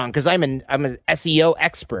doing this wrong because I'm an SEO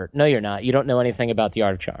expert. No, you're not. You don't know anything about the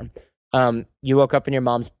art of charm. You woke up in your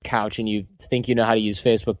mom's couch and you think you know how to use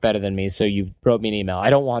Facebook better than me, so you wrote me an email. I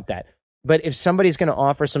don't want that. But if somebody's going to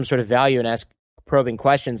offer some sort of value and ask probing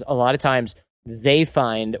questions, a lot of times they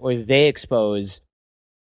find or they expose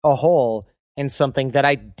a hole in something that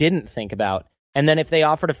I didn't think about. And then if they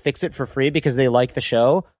offer to fix it for free because they like the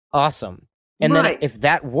show, awesome. And right. Then if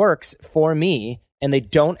that works for me and they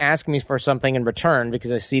don't ask me for something in return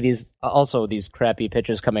because I see these crappy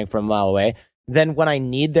pitches coming from a mile away, then when I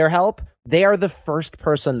need their help, they are the first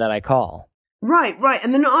person that I call. Right.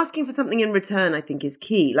 And then asking for something in return, I think, is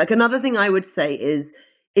key. Like another thing I would say is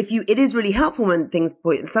it is really helpful when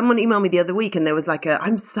someone emailed me the other week and there was like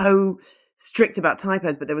I'm so strict about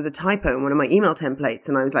typos, but there was a typo in one of my email templates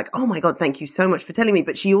and I was like, oh my God, thank you so much for telling me.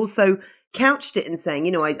 But she also couched it in saying,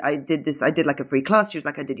 you know, I did like a free class. She was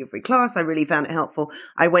like, I did your free class. I really found it helpful.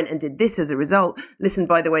 I went and did this as a result. Listen,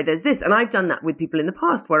 by the way, there's this. And I've done that with people in the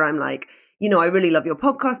past where I'm like, you know, I really love your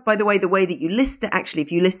podcast. By the way that you list it, actually,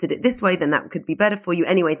 if you listed it this way, then that could be better for you.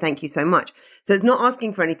 Anyway, thank you so much. So it's not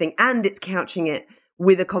asking for anything and it's couching it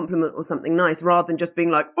with a compliment or something nice rather than just being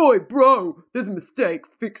like, oi, bro, there's a mistake,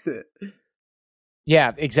 fix it.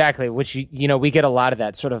 Yeah, exactly. Which, you know, we get a lot of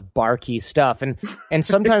that sort of barky stuff. And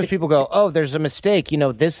sometimes people go, oh, there's a mistake. You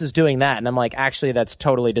know, this is doing that. And I'm like, actually, that's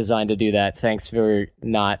totally designed to do that. Thanks for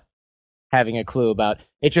not having a clue about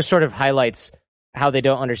it. Just sort of highlights how they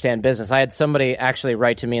don't understand business. I had somebody actually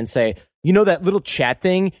write to me and say, you know, that little chat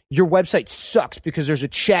thing, your website sucks because there's a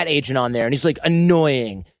chat agent on there. And he's like,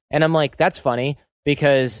 annoying. And I'm like, that's funny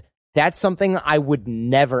because that's something I would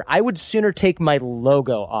sooner take my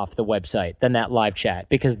logo off the website than that live chat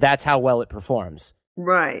because that's how well it performs.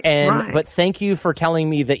 Right. But thank you for telling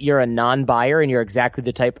me that you're a non-buyer and you're exactly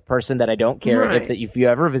the type of person that I don't care if you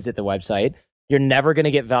ever visit the website. You're never going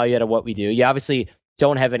to get value out of what we do. You obviously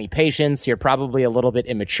don't have any patience. You're probably a little bit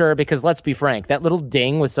immature because let's be frank, that little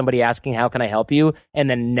ding with somebody asking, how can I help you? And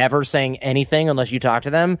then never saying anything unless you talk to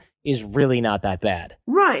them is really not that bad.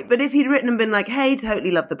 Right. But if he'd written and been like, hey, totally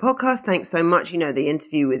love the podcast. Thanks so much. You know, the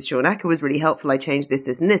interview with Sean Acker was really helpful. I changed this,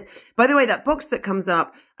 this, and this. By the way, that box that comes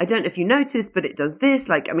up, I don't know if you noticed, but it does this.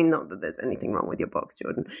 Like, I mean, not that there's anything wrong with your box,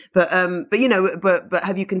 Jordan, but you know, but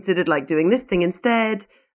have you considered like doing this thing instead?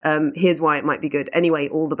 Here's why it might be good. Anyway,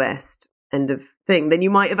 all the best. End of thing. Then you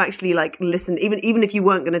might have actually like listened, even if you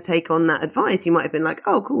weren't going to take on that advice, you might have been like,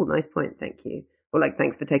 oh, cool, nice point, thank you. Or like,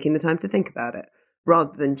 thanks for taking the time to think about it,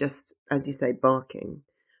 rather than just, as you say, barking.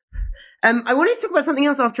 I wanted to talk about something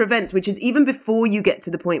else after events, which is even before you get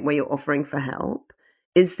to the point where you're offering for help,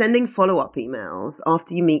 is sending follow-up emails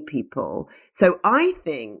after you meet people. So I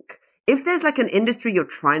think if there's like an industry you're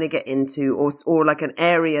trying to get into or like an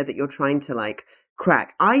area that you're trying to like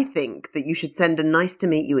crack, I think that you should send a nice to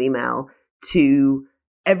meet you email to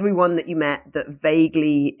everyone that you met that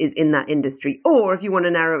vaguely is in that industry. Or if you want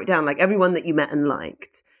to narrow it down, like everyone that you met and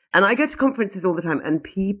liked. And I go to conferences all the time and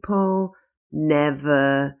people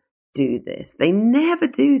never do this. They never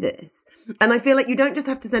do this. And I feel like you don't just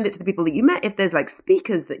have to send it to the people that you met. If there's like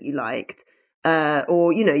speakers that you liked,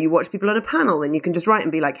 or, you know, you watch people on a panel and you can just write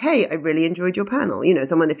and be like, hey, I really enjoyed your panel. You know,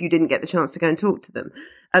 someone, if you didn't get the chance to go and talk to them.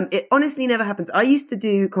 It honestly never happens. I used to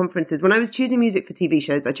do conferences when I was choosing music for TV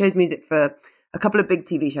shows. I chose music for a couple of big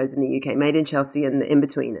TV shows in the UK, Made in Chelsea and The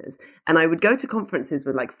Inbetweeners. And I would go to conferences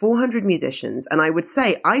with like 400 musicians and I would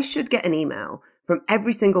say, I should get an email from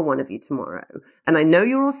every single one of you tomorrow. And I know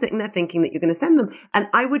you're all sitting there thinking that you're going to send them. And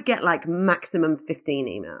I would get like maximum 15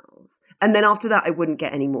 emails. And then after that, I wouldn't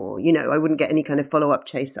get any more. You know, I wouldn't get any kind of follow-up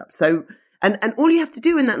chase up. So, and all you have to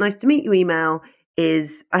do in that nice to meet you email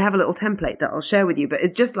is, I have a little template that I'll share with you, but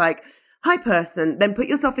it's just like, hi person, then put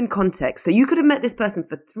yourself in context. So you could have met this person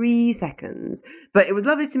for 3 seconds, but it was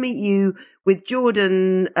lovely to meet you with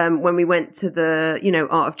Jordan when we went to the, you know,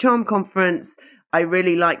 Art of Charm conference. I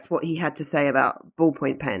really liked what he had to say about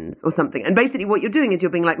ballpoint pens or something. And basically what you're doing is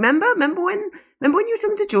you're being like, remember when you were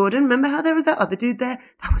talking to Jordan? Remember how there was that other dude there?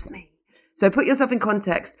 That was me. So put yourself in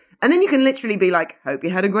context. And then you can literally be like, hope you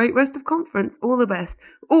had a great rest of conference. All the best.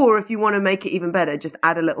 Or if you want to make it even better, just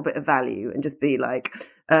add a little bit of value and just be like,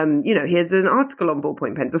 you know, here's an article on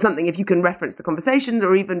ballpoint pens or something. If you can reference the conversations,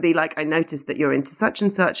 or even be like, I noticed that you're into such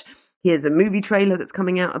and such. Here's a movie trailer that's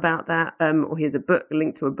coming out about that. Or here's a book, a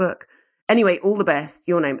link to a book. Anyway, all the best,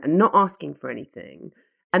 your name, and not asking for anything.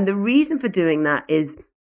 And the reason for doing that is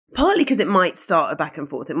partly because it might start a back and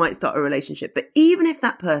forth. It might start a relationship. But even if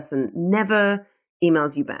that person never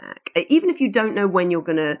emails you back, even if you don't know when you're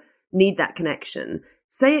going to need that connection,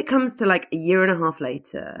 say it comes to like a year and a half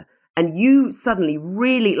later and you suddenly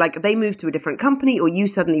really, like they move to a different company, or you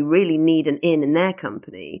suddenly really need an in their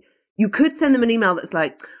company, you could send them an email that's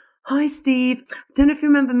like, hi, Steve. I don't know if you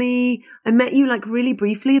remember me. I met you like really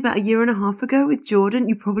briefly about a year and a half ago with Jordan.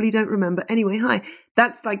 You probably don't remember. Anyway, hi.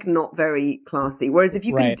 That's like not very classy. Whereas if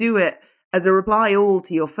you can do it as a reply all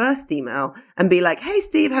to your first email and be like, hey,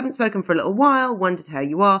 Steve, haven't spoken for a little while. Wondered how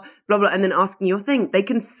you are, blah, blah. And then asking your thing, they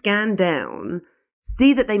can scan down,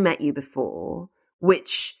 see that they met you before,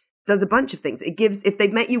 which does a bunch of things. It gives, if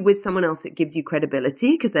they've met you with someone else, it gives you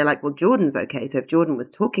credibility because they're like, well, Jordan's okay. So if Jordan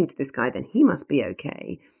was talking to this guy, then he must be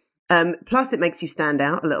okay. Plus, it makes you stand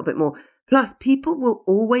out a little bit more. Plus, people will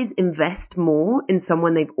always invest more in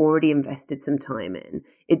someone they've already invested some time in.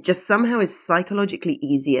 It just somehow is psychologically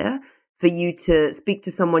easier for you to speak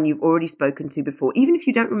to someone you've already spoken to before, even if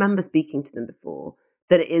you don't remember speaking to them before,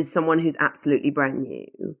 than it is someone who's absolutely brand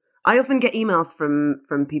new. I often get emails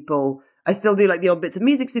from people. I still do like the odd bits of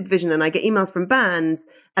music supervision, and I get emails from bands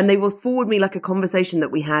and they will forward me like a conversation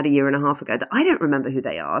that we had a year and a half ago that I don't remember who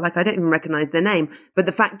they are. Like I don't even recognize their name, but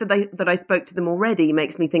the fact that I spoke to them already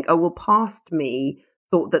makes me think, oh, well, past me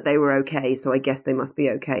thought that they were okay. So I guess they must be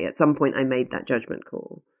okay. At some point I made that judgment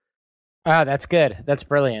call. Oh, that's good. That's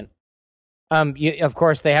brilliant. Of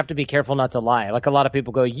course, they have to be careful not to lie. Like a lot of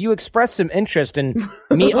people go, you expressed some interest in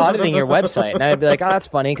me auditing your website. And I'd be like, oh, that's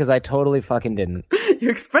funny because I totally fucking didn't. You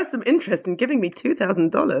expressed some interest in giving me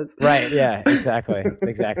 $2,000. Right. Yeah, exactly.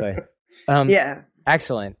 Exactly. Yeah.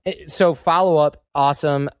 Excellent. So follow up.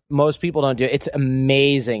 Awesome. Most people don't do it. It's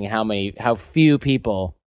amazing how few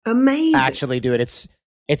people actually do it.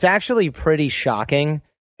 It's actually pretty shocking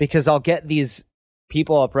because I'll get these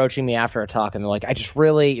people approaching me after a talk and they're like, I just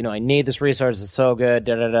really, I need this resource. It's so good.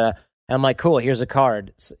 Da, da, da. And I'm like, cool, here's a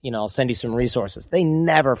card. I'll send you some resources. They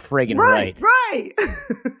never friggin' write. Right.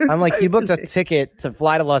 I'm like, you booked a ticket to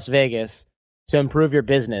fly to Las Vegas to improve your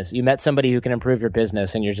business. You met somebody who can improve your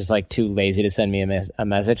business, and you're just like too lazy to send me a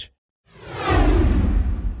message.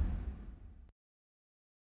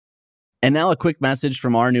 And now a quick message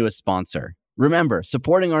from our newest sponsor. Remember,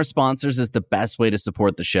 supporting our sponsors is the best way to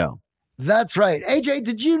support the show. That's right. AJ,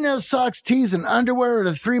 did you know socks, tees, and underwear are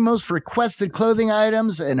the 3 most requested clothing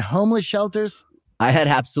items in homeless shelters? I had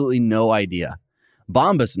absolutely no idea.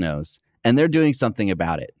 Bombas knows, and they're doing something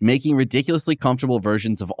about it, making ridiculously comfortable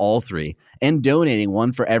versions of all 3 and donating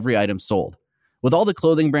one for every item sold. With all the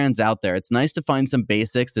clothing brands out there, it's nice to find some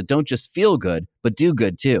basics that don't just feel good, but do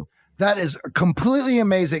good too. That is completely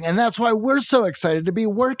amazing, and that's why we're so excited to be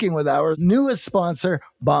working with our newest sponsor,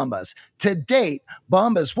 Bombas. To date,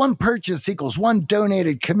 Bombas' 1 purchase equals 1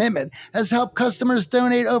 donated commitment has helped customers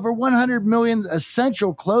donate over 100 million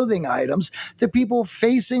essential clothing items to people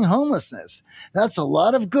facing homelessness. That's a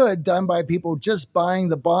lot of good done by people just buying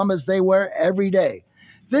the Bombas they wear every day.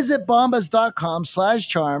 Visit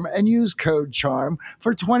bombas.com/charm and use code CHARM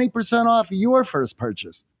for 20% off your first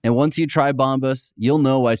purchase. And once you try Bombas, you'll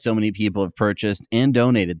know why so many people have purchased and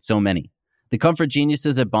donated so many. The comfort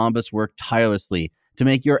geniuses at Bombas work tirelessly to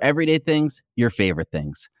make your everyday things your favorite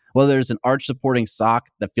things. Whether it's an arch-supporting sock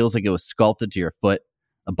that feels like it was sculpted to your foot,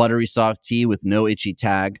 a buttery soft tee with no itchy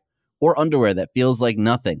tag, or underwear that feels like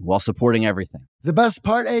nothing while supporting everything. The best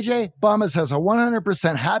part, AJ, Bombas has a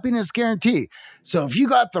 100% happiness guarantee. So if you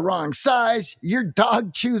got the wrong size, your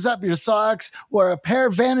dog chews up your socks, or a pair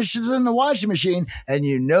vanishes in the washing machine, and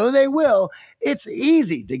you know they will, it's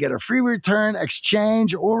easy to get a free return,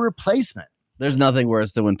 exchange, or replacement. There's nothing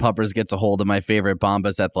worse than when Puppers gets a hold of my favorite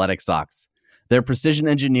Bombas athletic socks. They're precision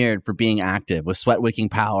engineered for being active with sweat wicking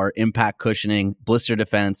power, impact cushioning, blister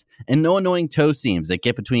defense, and no annoying toe seams that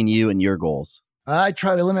get between you and your goals. I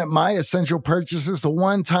try to limit my essential purchases to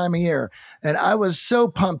 1 time a year, and I was so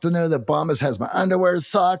pumped to know that Bombas has my underwear,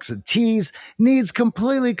 socks, and tees needs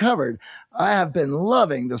completely covered. I have been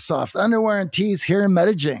loving the soft underwear and tees here in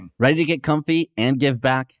Medellin. Ready to get comfy and give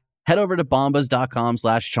back? Head over to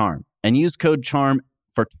bombas.com/charm and use code CHARM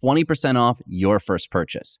for 20% off your first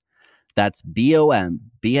purchase. That's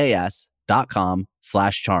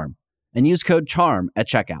BOMBAS.com/charm and use code CHARM at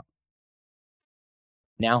checkout.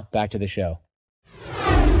 Now, back to the show.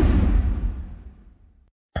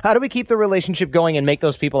 How do we keep the relationship going and make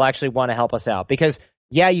those people actually want to help us out? Because,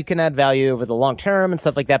 yeah, you can add value over the long term and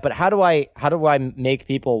stuff like that, but how do I make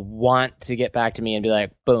people want to get back to me and be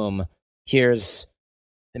like, boom, here's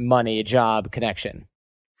money, a job, connection?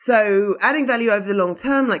 So adding value over the long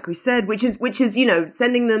term, like we said, which is,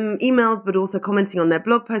 sending them emails, but also commenting on their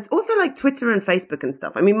blog posts, also like Twitter and Facebook and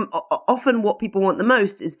stuff. I mean, often what people want the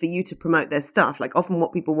most is for you to promote their stuff. Like often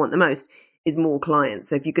what people want the most is more clients.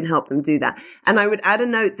 So if you can help them do that. And I would add a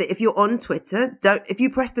note that if you're on Twitter, if you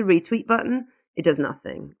press the retweet button, it does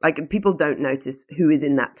nothing. Like people don't notice who is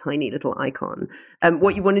in that tiny little icon.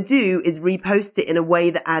 What you want to do is repost it in a way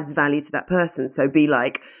that adds value to that person. So be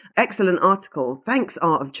like, excellent article. Thanks,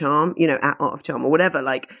 Art of Charm, at Art of Charm or whatever.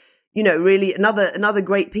 Like, really another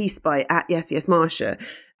great piece by @Yes Marsha.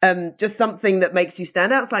 Just something that makes you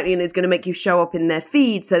stand out slightly and is going to make you show up in their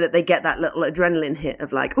feed so that they get that little adrenaline hit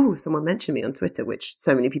of like, oh, someone mentioned me on Twitter, which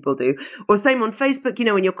so many people do. Or same on Facebook,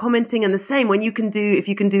 when you're commenting, and the same when if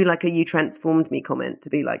you can do like a "you transformed me" comment to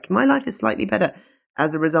be like, my life is slightly better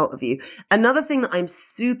as a result of you. Another thing that I'm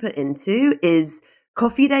super into is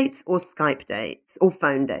coffee dates or Skype dates or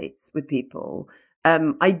phone dates with people.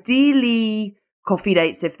 Ideally coffee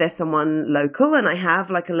dates if there's someone local, and I have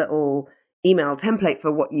like a little email template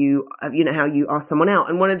for what how you ask someone out.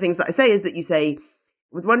 And one of the things that I say is that you say,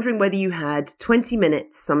 was wondering whether you had 20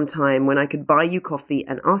 minutes sometime when I could buy you coffee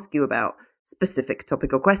and ask you about specific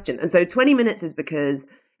topic or question. And so 20 minutes is because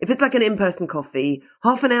if it's like an in-person coffee,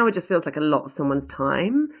 half an hour just feels like a lot of someone's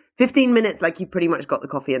time. 15 minutes, like you pretty much got the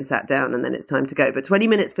coffee and sat down and then it's time to go. But 20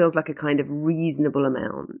 minutes feels like a kind of reasonable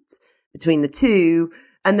amount between the two.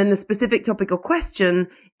 And then the specific topic or question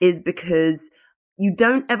is because you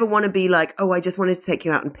don't ever want to be like, oh, I just wanted to take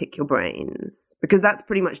you out and pick your brains. Because that's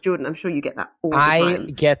pretty much Jordan. I'm sure you get that all the time.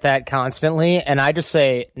 I get that constantly, and I just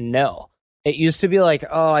say no. It used to be like,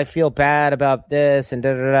 oh, I feel bad about this, and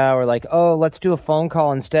da-da-da, or like, oh, let's do a phone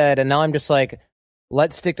call instead. And now I'm just like,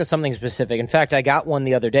 let's stick to something specific. In fact, I got one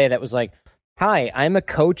the other day that was like, hi, I'm a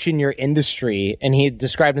coach in your industry. And he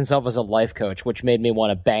described himself as a life coach, which made me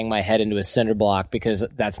want to bang my head into a cinder block because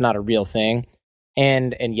that's not a real thing.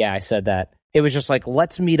 And yeah, I said that. It was just like,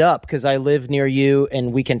 let's meet up because I live near you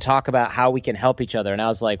and we can talk about how we can help each other. And I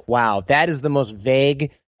was like, wow, that is the most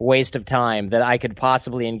vague waste of time that I could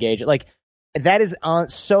possibly engage. Like, that is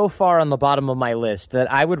so far on the bottom of my list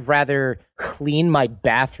that I would rather clean my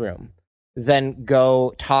bathroom than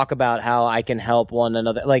go talk about how I can help one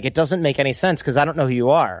another. Like, it doesn't make any sense because I don't know who you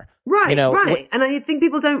are. Right, right. And I think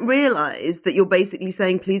people don't realize that you're basically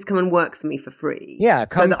saying, please come and work for me for free. Yeah,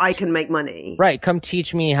 so that I can make money. Right, come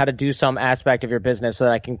teach me how to do some aspect of your business so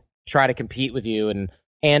that I can try to compete with you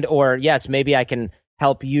and or yes, maybe I can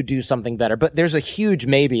help you do something better. But there's a huge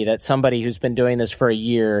maybe that somebody who's been doing this for a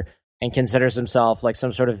year and considers himself like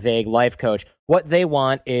some sort of vague life coach, what they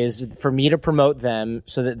want is for me to promote them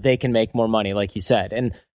so that they can make more money, like you said.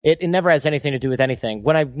 And it never has anything to do with anything.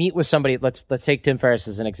 When I meet with somebody, let's take Tim Ferriss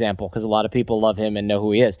as an example, because a lot of people love him and know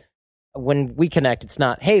who he is. When we connect, it's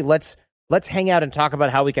not, hey, let's hang out and talk about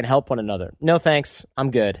how we can help one another. No, thanks. I'm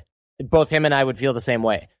good. Both him and I would feel the same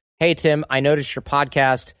way. Hey, Tim, I noticed your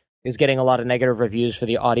podcast is getting a lot of negative reviews for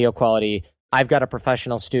the audio quality. I've got a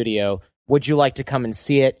professional studio. Would you like to come and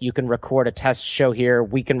see it? You can record a test show here.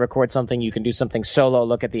 We can record something. You can do something solo,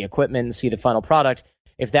 look at the equipment and see the final product.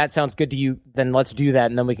 If that sounds good to you, then let's do that.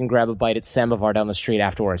 And then we can grab a bite at Samovar down the street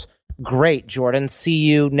afterwards. Great, Jordan. See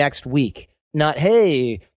you next week. Not,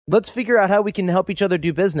 hey, let's figure out how we can help each other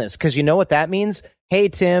do business. Because you know what that means? Hey,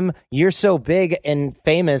 Tim, you're so big and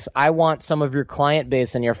famous. I want some of your client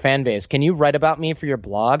base and your fan base. Can you write about me for your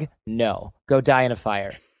blog? No. Go die in a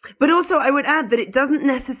fire. But also, I would add that it doesn't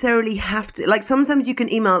necessarily have to, like, sometimes you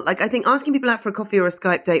can email, like, I think asking people out for a coffee or a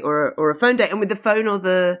Skype date or a phone date, and with the phone or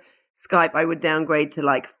the Skype, I would downgrade to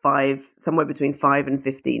like somewhere between 5 and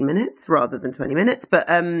 15 minutes rather than 20 minutes. But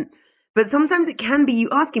sometimes it can be you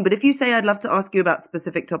asking. But if you say, I'd love to ask you about a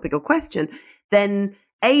specific topic or question, then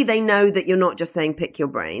A, they know that you're not just saying pick your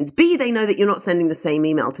brains. B, they know that you're not sending the same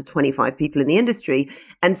email to 25 people in the industry.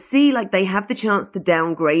 And C, like they have the chance to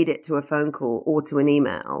downgrade it to a phone call or to an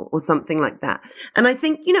email or something like that. And I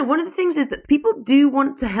think, one of the things is that people do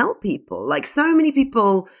want to help people. Like so many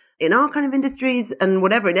people in our kind of industries and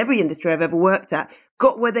whatever, in every industry I've ever worked at,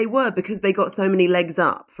 got where they were because they got so many legs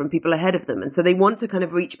up from people ahead of them. And so they want to kind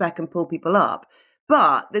of reach back and pull people up.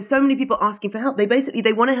 But there's so many people asking for help. They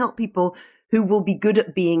want to help people who will be good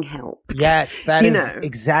at being helped. Yes, that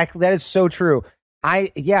is so true.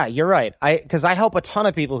 You're right. Because I help a ton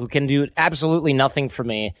of people who can do absolutely nothing for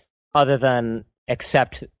me other than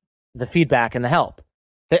accept the feedback and the help.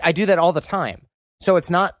 I do that all the time. So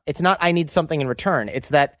it's not I need something in return. It's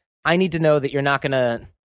that I need to know that you're not going to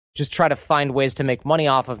just try to find ways to make money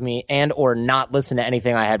off of me and or not listen to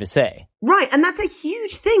anything I have to say. Right. And that's a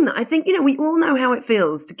huge thing that I think, we all know how it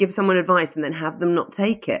feels to give someone advice and then have them not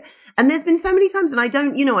take it. And there's been so many times, and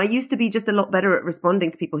I used to be just a lot better at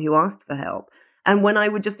responding to people who asked for help. And when I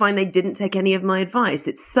would just find they didn't take any of my advice,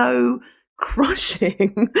 it's so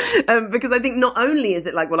crushing because I think not only is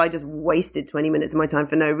it like, well, I just wasted 20 minutes of my time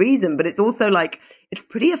for no reason, but it's also like, it's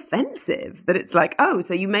pretty offensive that it's like, oh,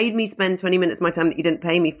 so you made me spend 20 minutes of my time that you didn't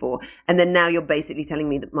pay me for. And then now you're basically telling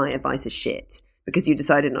me that my advice is shit because you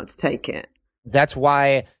decided not to take it. That's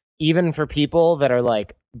why even for people that are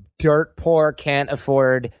like dirt poor, can't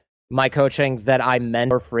afford my coaching that I meant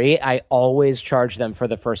for free, I always charge them for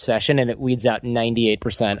the first session and it weeds out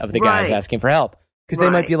 98% of the guys asking for help. Because they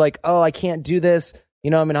might be like, oh, I can't do this.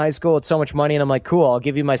 I'm in high school. It's so much money. And I'm like, cool, I'll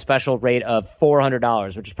give you my special rate of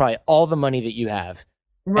 $400, which is probably all the money that you have.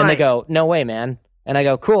 Right. And they go, no way, man. And I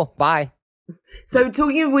go, cool, bye. So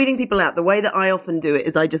talking of weeding people out, the way that I often do it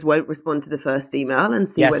is I just won't respond to the first email and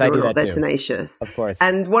see whether or not they're tenacious. Of course.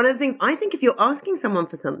 And one of the things, I think if you're asking someone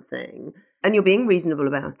for something and you're being reasonable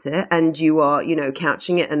about it and you are,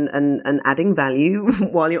 couching it and adding value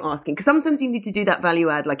while you're asking, because sometimes you need to do that value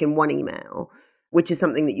add like in one email, which is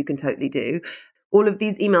something that you can totally do. All of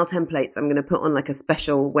these email templates I'm going to put on like a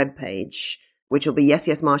special web page, which will be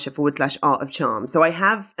Marsha /Art of Charm. So I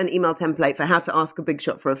have an email template for how to ask a big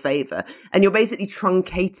shot for a favor. And you're basically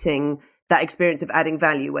truncating that experience of adding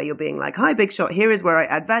value where you're being like, hi, big shot, here is where I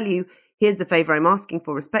add value. Here's the favor I'm asking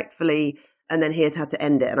for respectfully. And then here's how to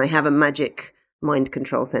end it. And I have a magic mind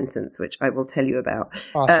control sentence, which I will tell you about,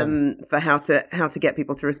 for how to get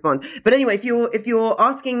people to respond. But anyway, if you're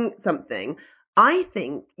asking something, I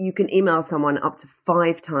think you can email someone up to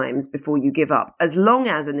 5 times before you give up, as long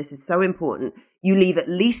as, and this is so important, you leave at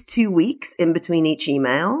least 2 weeks in between each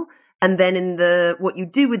email. And then what you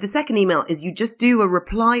do with the second email is you just do a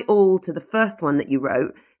reply all to the first one that you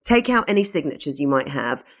wrote, take out any signatures you might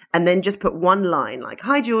have, and then just put one line like,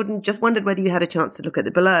 hi, Jordan, just wondered whether you had a chance to look at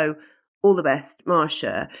the below. All the best,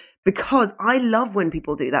 Marsha. because I love when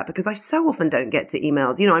people do that, because I so often don't get to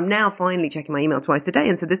emails. You know, I'm now finally checking my email twice a day.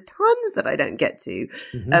 And so there's tons that I don't get to.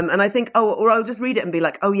 And I think, or I'll just read it and be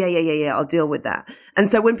like, oh, yeah, I'll deal with that. And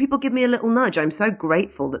so when people give me a little nudge, I'm so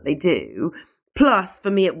grateful that they do. Plus, for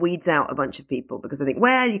me, it weeds out a bunch of people because I think,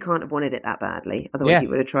 well, you can't have wanted it that badly. Otherwise, you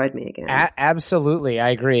would have tried me again. Absolutely.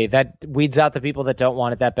 I agree. That weeds out the people that don't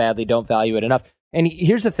want it that badly, don't value it enough. And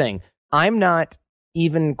here's the thing. I'm not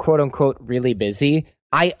even, quote unquote, really busy.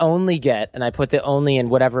 I only get, and I put the only in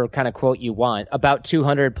whatever kind of quote you want, about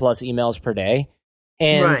 200 plus emails per day.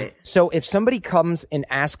 And so if somebody comes and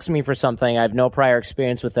asks me for something, I have no prior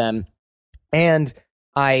experience with them, and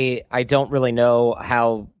I don't really know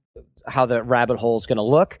how the rabbit hole is going to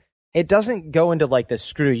look, it doesn't go into like the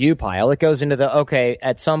screw you pile. It goes into the, okay,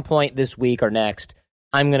 at some point this week or next,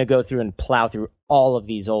 I'm going to go through and plow through all of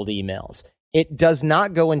these old emails. It does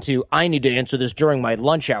not go into, I need to answer this during my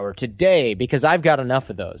lunch hour today because I've got enough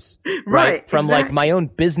of those. Right. From like my own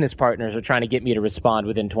business partners are trying to get me to respond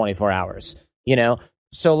within 24 hours, you know?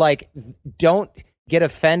 So like, don't get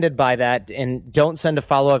offended by that and don't send a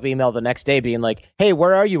follow-up email the next day being like, hey,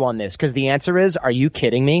 where are you on this? Because the answer is, are you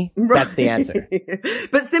kidding me? Right. That's the answer.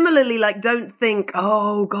 But similarly, like, don't think,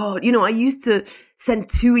 oh God, you know, I used to send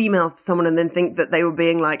 2 emails to someone and then think that they were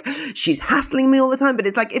being like, she's hassling me all the time. But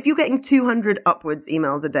it's like, if you're getting 200 upwards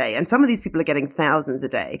emails a day, and some of these people are getting thousands a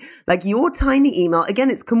day, like your tiny email,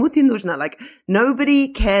 again, it's komutin dushna, like nobody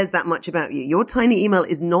cares that much about you. Your tiny email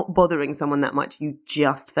is not bothering someone that much. You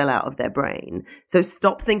just fell out of their brain. So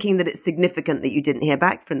stop thinking that it's significant that you didn't hear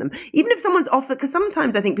back from them. Even if someone's offered, because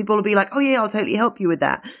sometimes I think people will be like, oh yeah, I'll totally help you with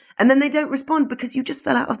that. And then they don't respond because you just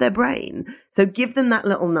fell out of their brain. So give them that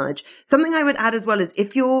little nudge. Something I would add as well is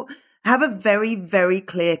if you have a very, very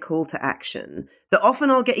clear call to action, that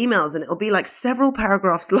often I'll get emails and it'll be like several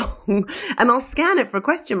paragraphs long and I'll scan it for a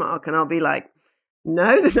question mark and I'll be like,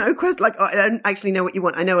 no, there's no question. Like, I don't actually know what you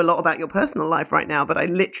want. I know a lot about your personal life right now, but I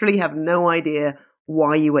literally have no idea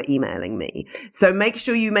why you were emailing me. So make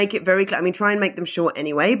sure you make it very clear. I mean, try and make them short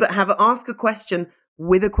anyway, but ask a question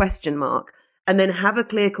with a question mark. And then have a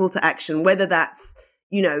clear call to action, whether that's,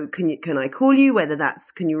 you know, can I call you? Whether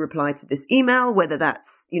that's, can you reply to this email? Whether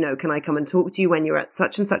that's, you know, can I come and talk to you when you're at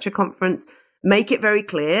such and such a conference? Make it very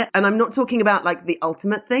clear. And I'm not talking about like the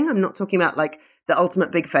ultimate thing. I'm not talking about like the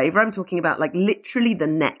ultimate big favor. I'm talking about like literally the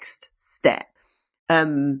next step.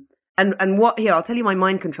 And what here, I'll tell you my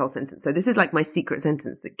mind control sentence. So this is like my secret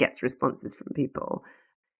sentence that gets responses from people.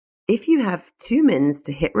 If you have 2 mins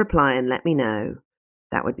to hit reply and let me know,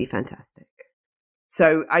 that would be fantastic.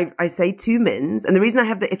 So I say 2 mins, and the reason I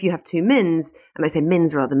have that if you have 2 mins, and I say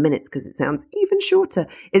mins rather than minutes because it sounds even shorter,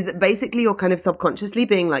 is that basically you're kind of subconsciously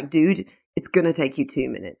being like, dude, it's going to take you 2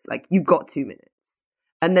 minutes. Like, you've got 2 minutes.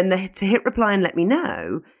 And then to hit reply and let me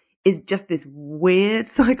know is just this weird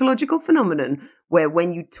psychological phenomenon where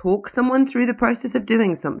when you talk someone through the process of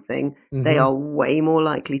doing something, they are way more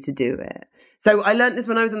likely to do it. So I learned this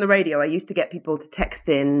when I was on the radio. I used to get people to text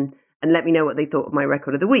in and let me know what they thought of my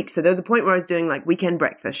record of the week. So there was a point where I was doing like weekend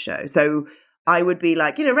breakfast show. So I would be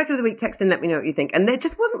like, you know, record of the week, text in, let me know what you think. And there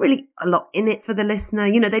just wasn't really a lot in it for the listener.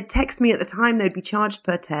 You know, they'd text me at the time, they'd be charged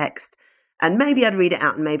per text. And maybe I'd read it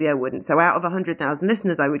out and maybe I wouldn't. So out of 100,000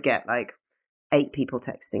 listeners, I would get like 8 people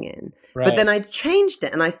texting in. Right. But then I changed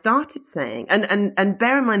it and I started saying, and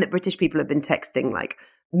bear in mind that British people have been texting like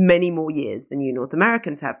many more years than you North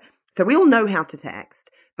Americans have. So we all know how to text.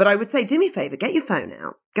 But I would say, do me a favor, get your phone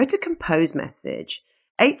out, go to compose message,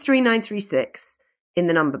 83936 in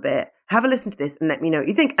the number bit, have a listen to this and let me know what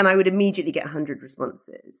you think. And I would immediately get 100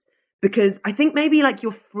 responses because I think maybe like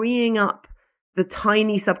you're freeing up the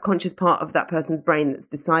tiny subconscious part of that person's brain that's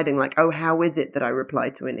deciding like, oh, how is it that I reply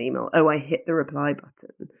to an email? Oh, I hit the reply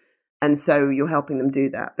button. And so you're helping them do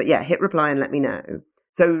that. But yeah, hit reply and let me know.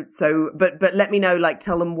 But let me know, like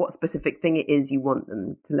tell them what specific thing it is you want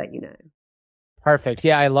them to let you know. Perfect.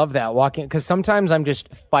 Yeah, I love that. Because sometimes I'm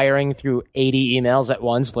just firing through 80 emails at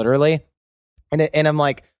once, literally. And I'm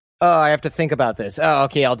like, oh, I have to think about this. Oh,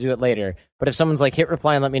 okay, I'll do it later. But if someone's like, hit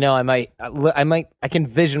reply and let me know, I can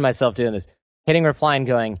vision myself doing this. Hitting reply and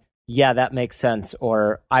going, yeah, that makes sense.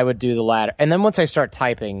 Or I would do the latter. And then once I start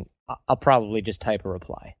typing, I'll probably just type a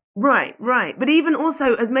reply. Right. But even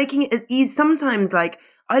also as making it as easy, sometimes like,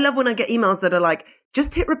 I love when I get emails that are like,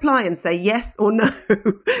 just hit reply and say yes or no,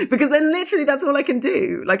 because then literally that's all I can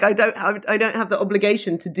do. Like I don't have the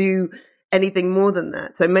obligation to do anything more than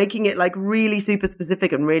that. So making it like really super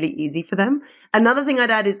specific and really easy for them. Another thing I'd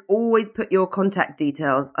add is always put your contact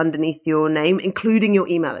details underneath your name, including your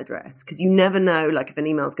email address, because you never know like if an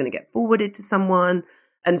email is going to get forwarded to someone.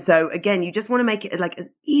 And so again, you just want to make it like as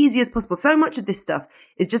easy as possible. So much of this stuff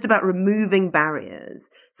is just about removing barriers.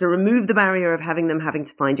 So remove the barrier of having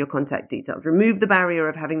to find your contact details. Remove the barrier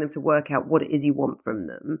of having them to work out what it is you want from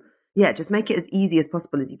them. Yeah, just make it as easy as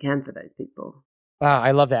possible as you can for those people. Wow,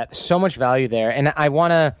 I love that. So much value there. And I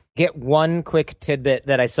want to get one quick tidbit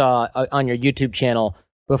that I saw on your YouTube channel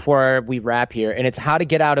before we wrap here. And it's how to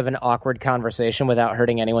get out of an awkward conversation without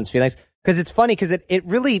hurting anyone's feelings. Because it's funny, because it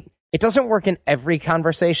really, it doesn't work in every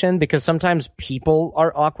conversation, because sometimes people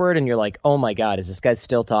are awkward and you're like, oh my God, is this guy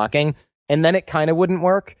still talking? And then it kind of wouldn't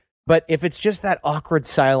work. But if it's just that awkward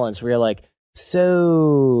silence where you're like,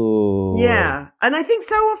 so... Yeah. And I think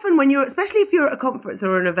so often when especially if you're at a conference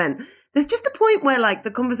or an event, there's just a point where like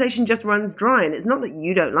the conversation just runs dry, and it's not that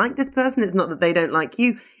you don't like this person. It's not that they don't like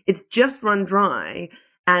you. It's just run dry.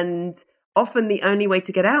 And often the only way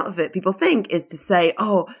to get out of it, people think, is to say,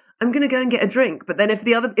 oh, I'm going to go and get a drink. But then if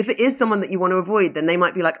it is someone that you want to avoid, then they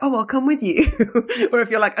might be like, oh, I'll come with you. Or if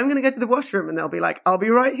you're like, I'm going to go to the washroom, and they'll be like, I'll be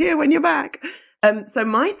right here when you're back. So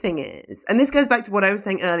my thing is, and this goes back to what I was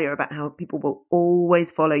saying earlier about how people will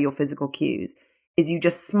always follow your physical cues, is you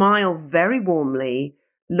just smile very warmly,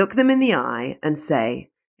 look them in the eye and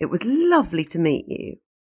say, it was lovely to meet you,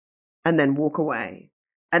 and then walk away.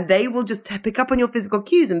 And they will just pick up on your physical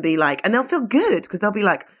cues and be like, and they'll feel good because they'll be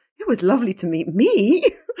like, it was lovely to meet me.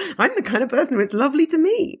 I'm the kind of person who it's lovely to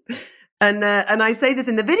meet. And I say this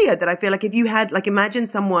in the video that I feel like if you had, like, imagine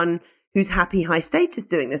someone who's happy, high status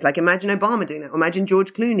doing this, like imagine Obama doing that, or imagine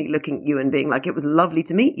George Clooney looking at you and being like, it was lovely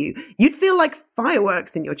to meet you. You'd feel like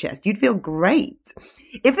fireworks in your chest. You'd feel great.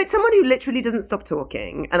 If it's someone who literally doesn't stop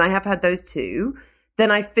talking, and I have had those too,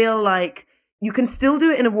 then I feel like you can still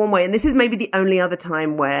do it in a warm way. And this is maybe the only other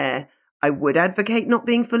time where I would advocate not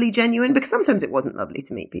being fully genuine, because sometimes it wasn't lovely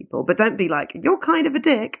to meet people, but don't be like, you're kind of a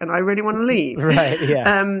dick and I really want to leave. Right,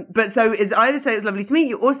 yeah. But so is either say it was lovely to meet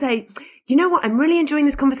you, or say, you know what, I'm really enjoying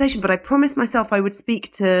this conversation, but I promised myself I would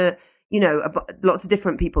speak to, lots of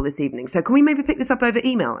different people this evening. So can we maybe pick this up over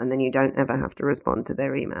email? And then you don't ever have to respond to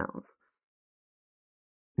their emails.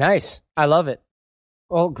 Nice. I love it.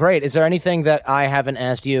 Well, great. Is there anything that I haven't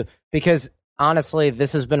asked you? Because honestly,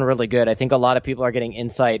 this has been really good. I think a lot of people are getting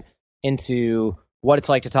insight into what it's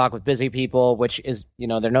like to talk with busy people, which is,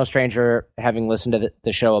 they're no stranger having listened to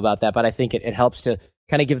the show about that. But I think it helps to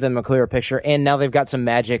kind of give them a clearer picture. And now they've got some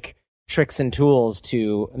magic tricks and tools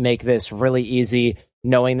to make this really easy,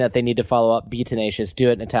 knowing that they need to follow up, be tenacious, do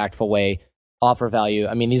it in a tactful way, offer value.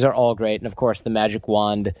 I mean, these are all great. And of course, the magic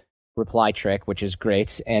wand reply trick, which is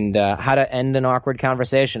great. And how to end an awkward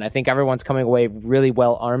conversation. I think everyone's coming away really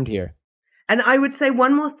well armed here. And I would say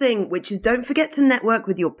one more thing, which is don't forget to network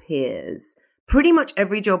with your peers. Pretty much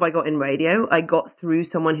every job I got in radio, I got through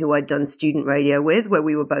someone who I'd done student radio with, where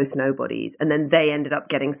we were both nobodies. And then they ended up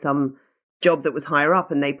getting some job that was higher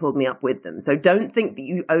up and they pulled me up with them. So don't think that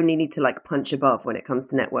you only need to like punch above when it comes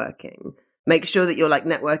to networking. Make sure that you're like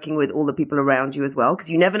networking with all the people around you as well, because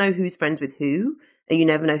you never know who's friends with who, and you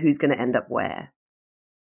never know who's going to end up where.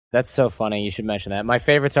 That's so funny. You should mention that. My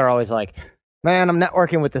favorites are always like, man, I'm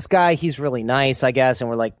networking with this guy. He's really nice, I guess. And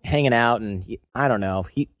we're like hanging out and I don't know.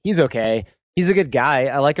 He's okay. He's a good guy.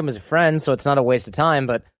 I like him as a friend, so it's not a waste of time.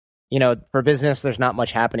 But, for business, there's not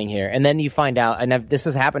much happening here. And then you find out, and this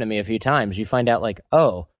has happened to me a few times, you find out like,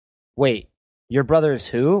 oh, wait, your brother's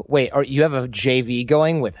who? Wait, or you have a JV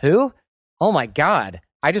going with who? Oh my God,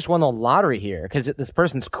 I just won the lottery here because this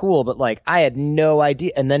person's cool, but like I had no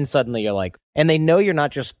idea. And then suddenly you're like, and they know you're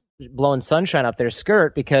not just blowing sunshine up their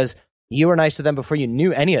skirt because you were nice to them before you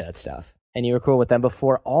knew any of that stuff. And you were cool with them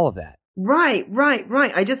before all of that. Right.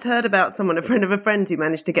 I just heard about someone, a friend of a friend, who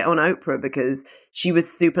managed to get on Oprah because she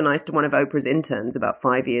was super nice to one of Oprah's interns about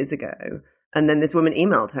 5 years ago. And then this woman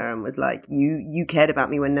emailed her and was like, you cared about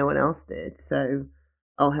me when no one else did, so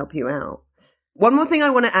I'll help you out. One more thing I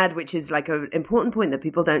want to add, which is like an important point that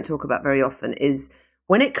people don't talk about very often, is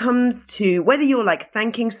when it comes to whether you're like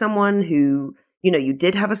thanking someone who, you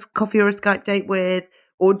did have a coffee or a Skype date with,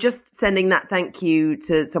 or just sending that thank you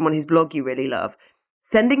to someone whose blog you really love.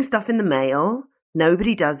 Sending stuff in the mail,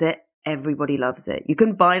 nobody does it. Everybody loves it. You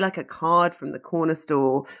can buy like a card from the corner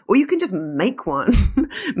store, or you can just make one.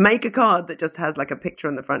 Make a card that just has like a picture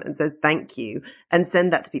on the front and says thank you, and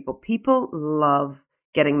send that to people. People love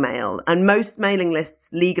getting mail, and most mailing lists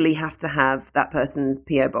legally have to have that person's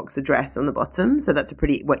PO box address on the bottom. So that's a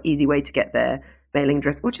pretty easy way to get their mailing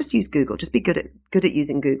address, or just use Google. Just be good at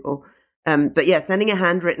using Google. But yeah, sending a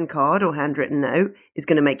handwritten card or handwritten note is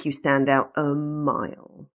going to make you stand out a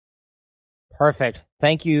mile. Perfect.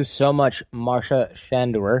 Thank you so much, Marsha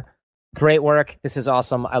Shandur. Great work. This is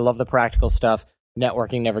awesome. I love the practical stuff.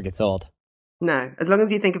 Networking never gets old. No, as long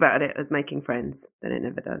as you think about it as making friends, then it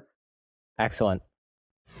never does. Excellent.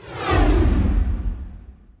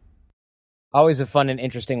 Always a fun and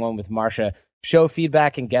interesting one with Marsha. Show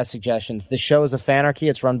feedback and guest suggestions. This show is a fanarchy.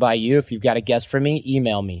 It's run by you. If you've got a guest for me,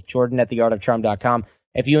 email me, jordan@theartofcharm.com.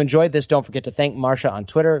 If you enjoyed this, don't forget to thank Marsha on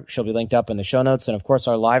Twitter. She'll be linked up in the show notes. And, of course,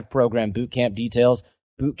 our live program, Bootcamp details,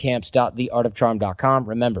 bootcamps.theartofcharm.com.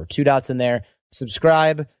 Remember, 2 dots in there.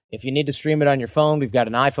 Subscribe. If you need to stream it on your phone, we've got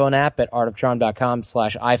an iPhone app at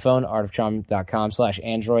artofcharm.com/iPhone,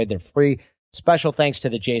 artofcharm.com/Android. They're free. Special thanks to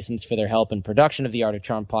the Jasons for their help in production of the Art of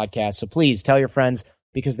Charm podcast. So please tell your friends,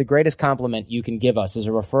 because the greatest compliment you can give us is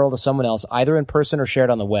a referral to someone else, either in person or shared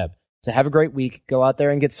on the web. So have a great week. Go out there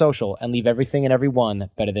and get social and leave everything and everyone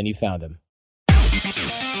better than you found them.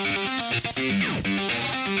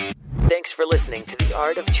 Thanks for listening to The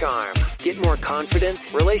Art of Charm. Get more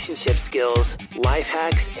confidence, relationship skills, life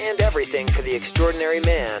hacks, and everything for the extraordinary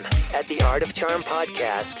man at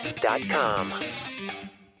theartofcharmpodcast.com.